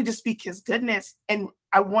 and really just speak his goodness. And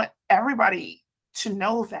I want everybody to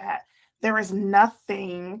know that there is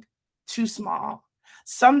nothing too small.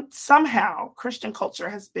 Somehow Christian culture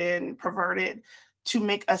has been perverted to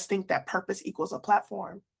make us think that purpose equals a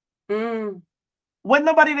platform. Wasn't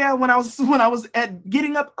nobody there when I was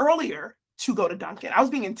getting up earlier to go to Dunkin'. I was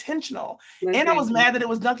being intentional. Listen. And I was mad that it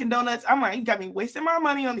was Dunkin' Donuts. I'm like, you got me wasting my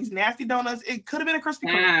money on these nasty donuts. It could have been a Krispy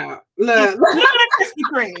Kreme. Look. It could have been a Krispy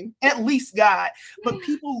Kreme, at least, God. But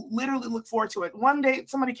people literally look forward to it. One day,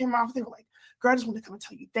 somebody came off, they were like, girl, I just want to come and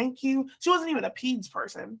tell you thank you. She wasn't even a peds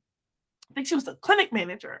person. I think she was the clinic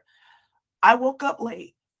manager. I woke up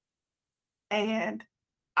late and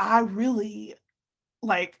I really,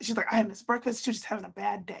 like, she's like, I had missed breakfast. She was just having a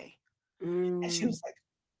bad day. And she was like,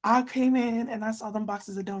 I came in and I saw them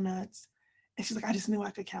boxes of donuts. And she's like, I just knew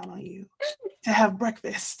I could count on you to have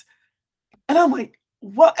breakfast. And I'm like,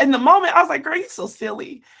 what? In the moment, I was like, girl, you're so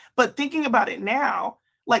silly. But thinking about it now,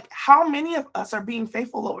 like, how many of us are being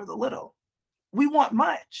faithful over the little? We want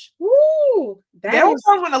much. Woo, there was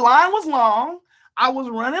times when the line was long. I was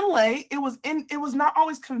running late. It was not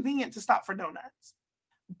always convenient to stop for donuts.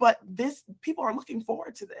 But people are looking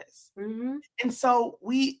forward to this. Mm-hmm. And so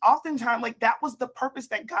we oftentimes, like, that was the purpose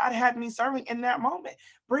that God had me serving in that moment.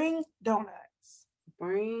 Bring donuts.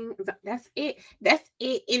 That's it. That's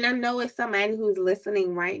it. And I know it's somebody who's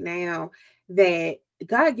listening right now that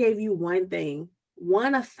God gave you one thing,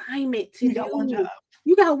 one assignment to do. One job.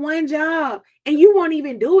 You got one job and you won't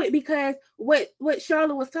even do it because what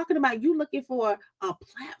Charlotte was talking about, you looking for a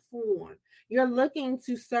platform. You're looking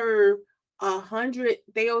to serve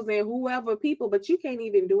 100,000 whoever people, but you can't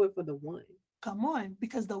even do it for the one. Come on,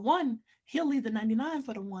 because the one, he'll leave the 99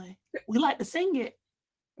 for the one. We like to sing it.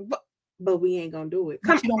 But we ain't gonna do it.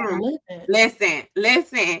 Come on. Listen.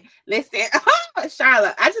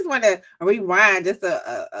 Charlotte, I just want to rewind just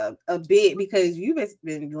a bit because you've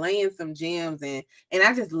been laying some gems and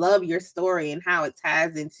I just love your story and how it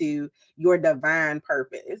ties into your divine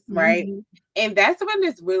purpose, right? Mm-hmm. And that's what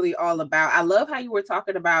it's really all about. I love how you were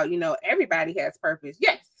talking about, everybody has purpose.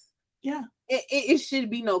 Yes. Yeah. It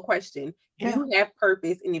should be no question. Yeah. You have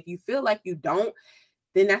purpose. And if you feel like you don't,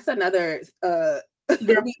 then that's another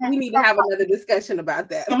we need to have another discussion about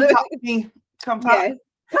that. Come talk to me. Come talk. Yes.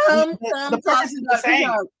 Come talk to me.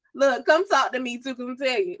 Look, come talk to me too. Because I'm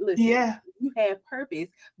telling you, listen, you have purpose.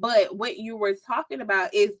 But what you were talking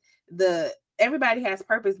about is everybody has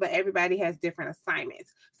purpose, but everybody has different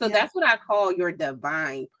assignments. So that's what I call your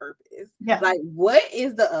divine purpose. Yeah. Like, what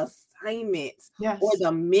is the assignment or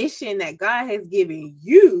the mission that God has given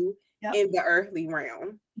you in the earthly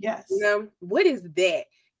realm? Yes. What is that?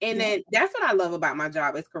 And then that's what I love about my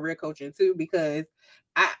job as career coaching too, because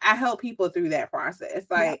I help people through that process.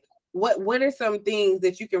 Like, what are some things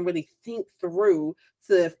that you can really think through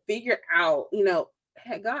to figure out,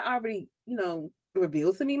 had God already,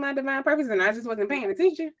 revealed to me my divine purpose and I just wasn't paying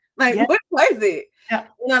attention? Like, what was it? Yeah.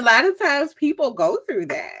 And a lot of times people go through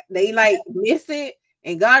that. They miss it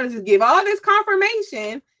and God will just give all this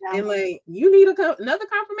confirmation and like, you need another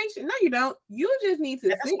confirmation. No, you don't. You just need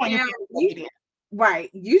to sit down. Right.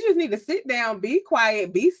 You just need to sit down, be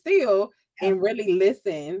quiet, be still, and really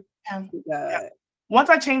listen to God. Once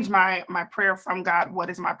I changed my prayer from God, what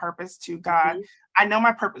is my purpose, to God, I know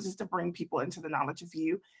my purpose is to bring people into the knowledge of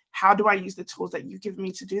you. How do I use the tools that you give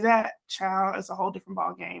me to do that? Child, it's a whole different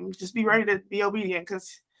ball game. Just be ready to be obedient,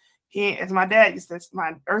 because as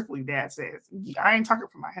my earthly dad says, I ain't talking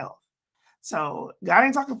for my health. So God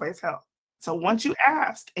ain't talking for his health. So once you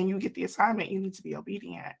ask and you get the assignment, you need to be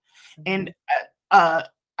obedient. And I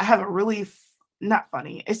have a really not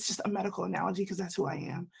funny. It's just a medical analogy because that's who I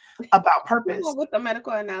am, about purpose. With the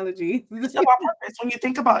medical analogy, it's about purpose. When you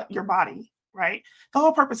think about your body, right? The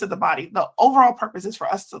whole purpose of the body, the overall purpose is for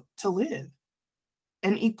us to live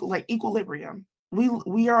in equilibrium.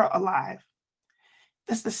 We are alive.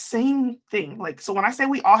 That's the same thing. Like, so when I say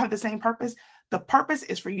we all have the same purpose, the purpose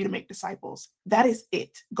is for you to make disciples. That is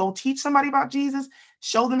it. Go teach somebody about Jesus.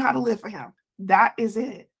 Show them how to live for him. That is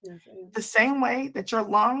it. The same way that your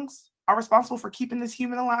lungs are responsible for keeping this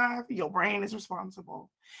human alive, your brain is responsible.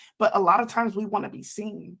 But a lot of times we want to be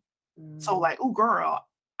seen. So like, oh girl,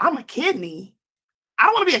 I'm a kidney. I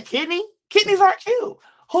don't want to be a kidney. Kidneys aren't cute.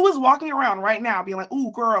 Who is walking around right now being like,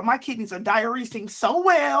 oh girl, my kidneys are diuresing so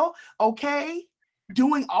well, okay?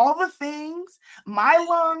 Doing all the things. My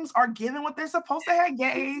lungs are giving what they're supposed to have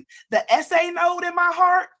gave. The SA node in my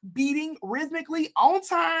heart beating rhythmically on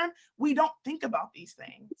time. We don't think about these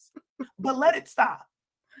things, but let it stop.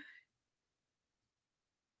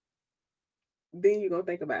 Then you're going to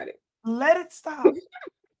think about it. Let it stop.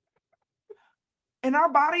 In our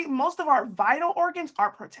body, most of our vital organs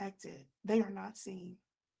are protected. They are not seen.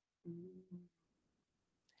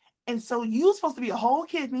 And so you're supposed to be a whole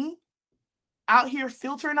kidney out here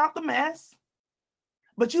filtering out the mess,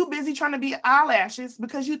 but you busy trying to be eyelashes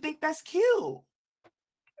because you think that's cute.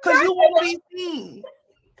 Because you want to be seen.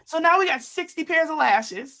 So now we got 60 pairs of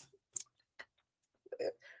lashes.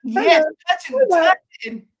 Yes,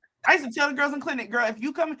 touching. I used to tell the girls in clinic, girl,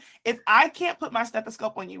 if I can't put my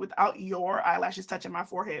stethoscope on you without your eyelashes touching my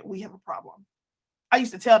forehead, we have a problem. I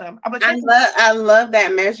used to tell them. I love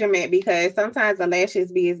that measurement because sometimes the lashes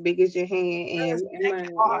be as big as your hand. And take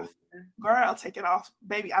it off. Girl, I'll take it off.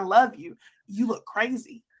 Baby, I love you. You look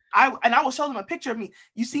crazy. I will show them a picture of me.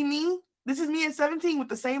 You see me? This is me at 17 with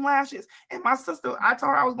the same lashes. And my sister, I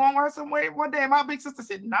told her I was going with her somewhere one day. And my big sister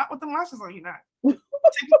said, not with them lashes on you now.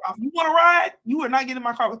 Take it off. You want to ride? You are not getting in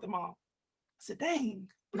my car with them on. I said, dang.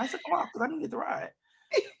 And I said, come on, because I didn't get to ride.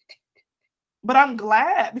 But I'm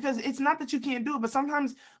glad because it's not that you can't do it, but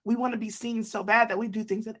sometimes we want to be seen so bad that we do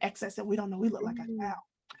things in excess that we don't know we look like a cow.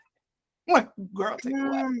 What girl, take the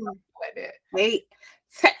lashes off like that. Wait.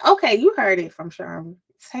 Okay, you heard it from Sharma.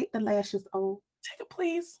 Take the lashes off. Take it,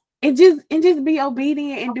 please. And just be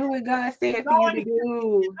obedient and do what God said for you to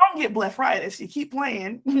do. You don't get blepharitis. You keep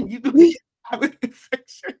playing. You're gonna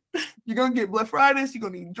get blepharitis. You're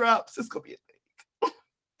gonna need drops. It's gonna be a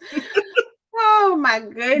thing. Oh my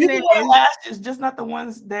goodness! You can lashes, just not the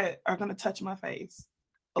ones that are gonna touch my face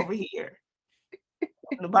over here.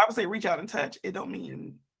 When the Bible say reach out and touch, it don't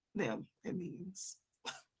mean them. It means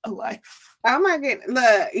a life. Oh my goodness!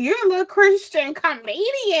 Look, you're a little Christian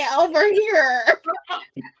comedian over here.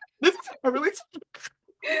 This is really.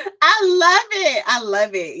 I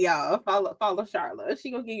love it, y'all. Follow Charlotte.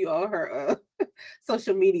 She gonna give you all her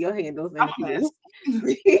social media handles.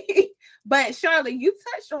 But Charlotte, you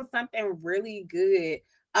touched on something really good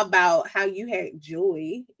about how you had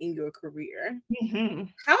joy in your career. Mm-hmm.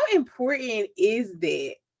 How important is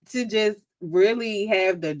that to just really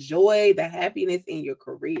have the joy, the happiness in your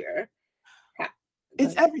career?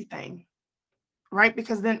 It's everything, right?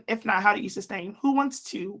 Because then, if not, how do you sustain? Who wants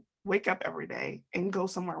to wake up every day and go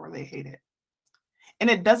somewhere where they hate it? And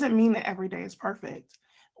it doesn't mean that every day is perfect.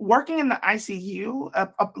 Working in the ICU,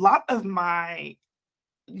 a lot of my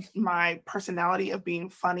personality of being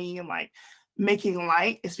funny and like making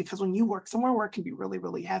light is because when you work somewhere where it can be really,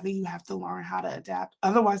 really heavy, you have to learn how to adapt.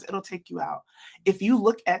 Otherwise, it'll take you out. If you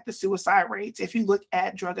look at the suicide rates, if you look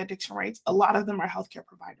at drug addiction rates, a lot of them are healthcare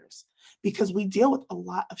providers because we deal with a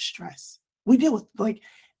lot of stress. We deal with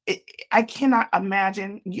I cannot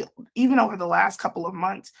imagine, even over the last couple of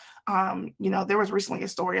months, there was recently a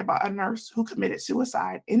story about a nurse who committed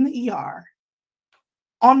suicide in the ER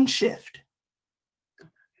on shift.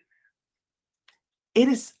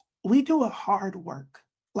 We do a hard work.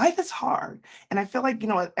 Life is hard. And I feel like,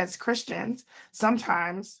 as Christians,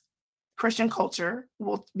 sometimes Christian culture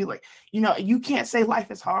will be like, you can't say life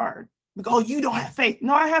is hard. Like, oh, you don't have faith.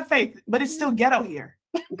 No, I have faith, but it's still ghetto here.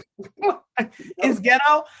 It's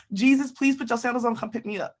ghetto. Jesus, please put your sandals on. Come pick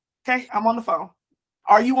me up. Okay, I'm on the phone.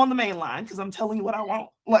 Are you on the main line? Because I'm telling you what I want.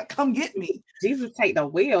 Like, come get me. Jesus, take the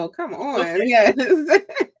wheel. Come on. Okay. Yes.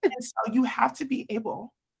 And so you have to be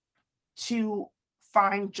able to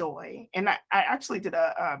find joy. And I actually did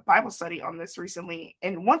a Bible study on this recently.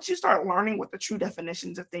 And once you start learning what the true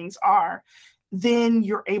definitions of things are, then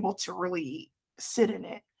you're able to really sit in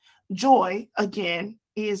it. Joy, again,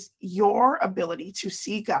 is your ability to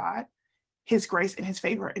see God, his grace, and his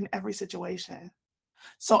favor in every situation.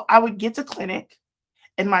 So I would get to clinic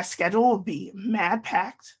and my schedule would be mad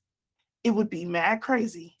packed. It would be mad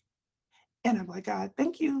crazy. And I'm like, God,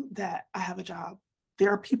 thank you that I have a job.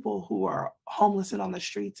 There are people who are homeless and on the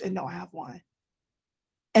streets and don't have one.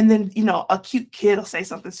 And then, a cute kid will say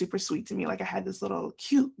something super sweet to me. Like I had this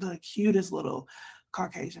the cutest little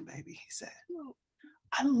Caucasian baby. He said,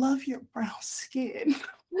 I love your brown skin.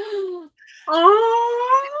 Oh,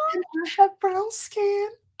 I have brown skin.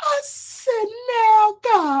 I said, now,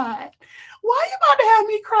 God, why you about to have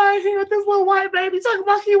me crying here with this little white baby talking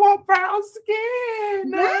about he want brown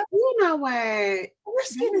skin? You know what? Your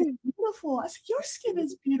skin is beautiful. I said, your skin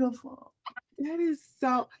is beautiful.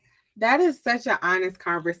 That is such an honest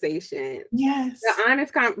conversation. Yes. The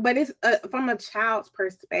honest but it's from a child's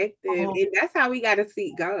perspective. And that's how we got to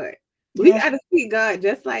seek God. We got to seek God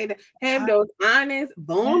just like that. Have those honest,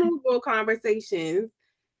 vulnerable conversations.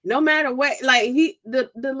 No matter what, like the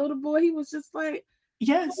little boy, he was just like,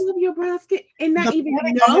 yes, I love your brown skin, and not even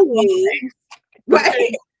knowing,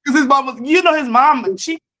 right? Because his mom was, his mom,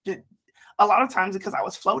 she did a lot of times because I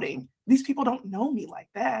was floating. These people don't know me like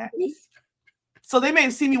that, so they may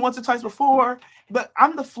have seen me once or twice before, but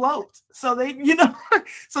I'm the float. So they,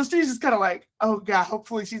 so she's just kind of like, oh God,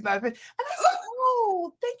 hopefully she's not. And I said,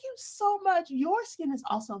 oh, thank you so much. Your skin is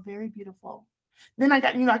also very beautiful. Then I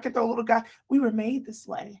got, I could throw a little guy. We were made this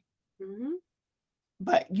way. Mm-hmm.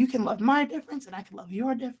 But you can love my difference and I can love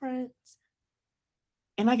your difference.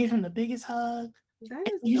 And I gave him the biggest hug.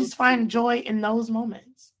 You just find joy in those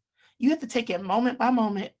moments. You have to take it moment by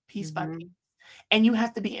moment, piece by Mhm. piece. And you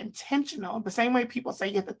have to be intentional. The same way people say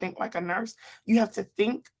you have to think like a nurse, you have to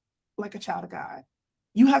think like a child of God.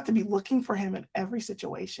 You have to be looking for him in every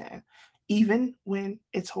situation, even when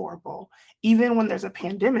it's horrible, even when there's a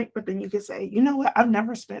pandemic. But then you can say, you know what? I've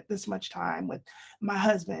never spent this much time with my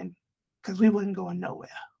husband because we wasn't going nowhere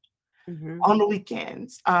Mhm. on the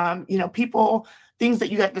weekends. You know, people, things that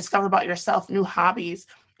you got to discover about yourself, new hobbies.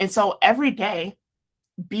 And so every day,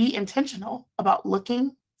 be intentional about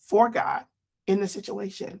looking for God in the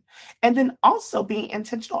situation. And then also being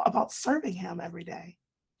intentional about serving him every day.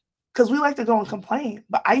 Because we like to go and complain.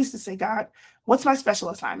 But I used to say, God, what's my special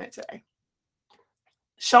assignment today?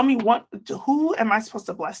 Show me who am I supposed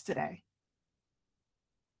to bless today?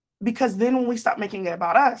 Because then when we stop making it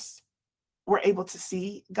about us, we're able to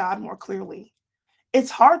see God more clearly. It's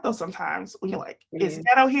hard though sometimes when you're like, it's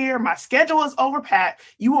ghetto here, my schedule is overpacked.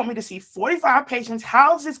 You want me to see 45 patients.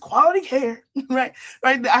 How's this quality care? Right?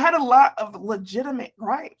 I had a lot of legitimate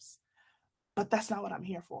gripes, but that's not what I'm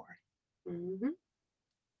here for. Mhm.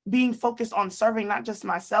 Being focused on serving not just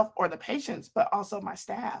myself or the patients, but also my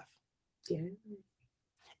staff. Yeah.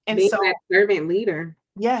 And Being so that servant leader.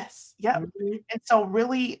 yes, yep. Mhm. And so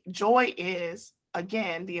really joy is,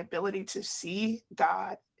 again, the ability to see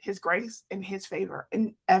God, his grace and his favor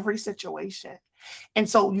in every situation. And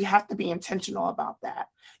so you have to be intentional about that.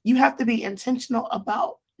 You have to be intentional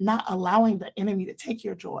about not allowing the enemy to take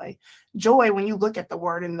your joy. Joy, when you look at the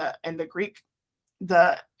word in the Greek,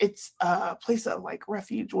 it's a place of like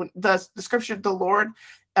refuge. When the scripture, the Lord,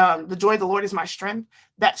 the joy of the Lord is my strength.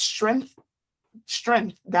 That strength,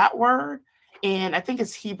 that word, and I think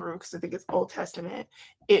it's Hebrew because I think it's Old Testament.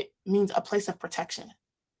 It means a place of protection.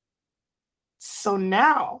 So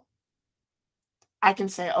now I can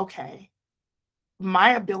say, okay,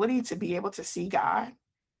 my ability to be able to see God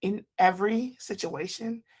in every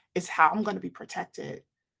situation is how I'm going to be protected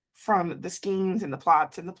from the schemes and the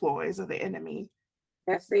plots and the ploys of the enemy.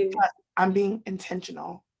 That's it. But I'm being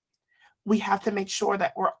intentional. We have to make sure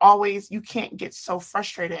that you can't get so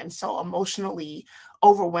frustrated and so emotionally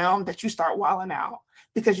overwhelmed that you start wilding out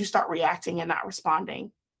because you start reacting and not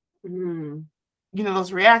responding. Mm. You know,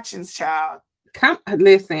 those reactions, child.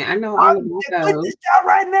 Listen, I know all about Quit those. this job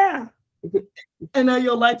right now. And now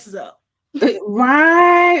your lights is out.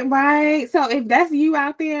 Right. So if that's you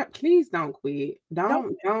out there, please don't quit.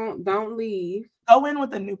 Don't leave. Go in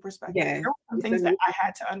with a new perspective. Yeah, There were some things that I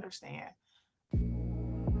had to understand.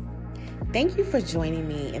 Thank you for joining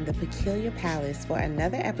me in the Peculiar Palace for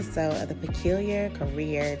another episode of the Peculiar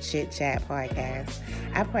Career Chit Chat podcast.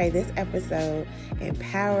 I pray this episode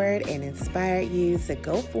empowered and inspired you to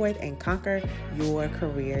go forth and conquer your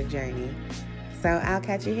career journey. So I'll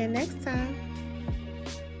catch you here next time.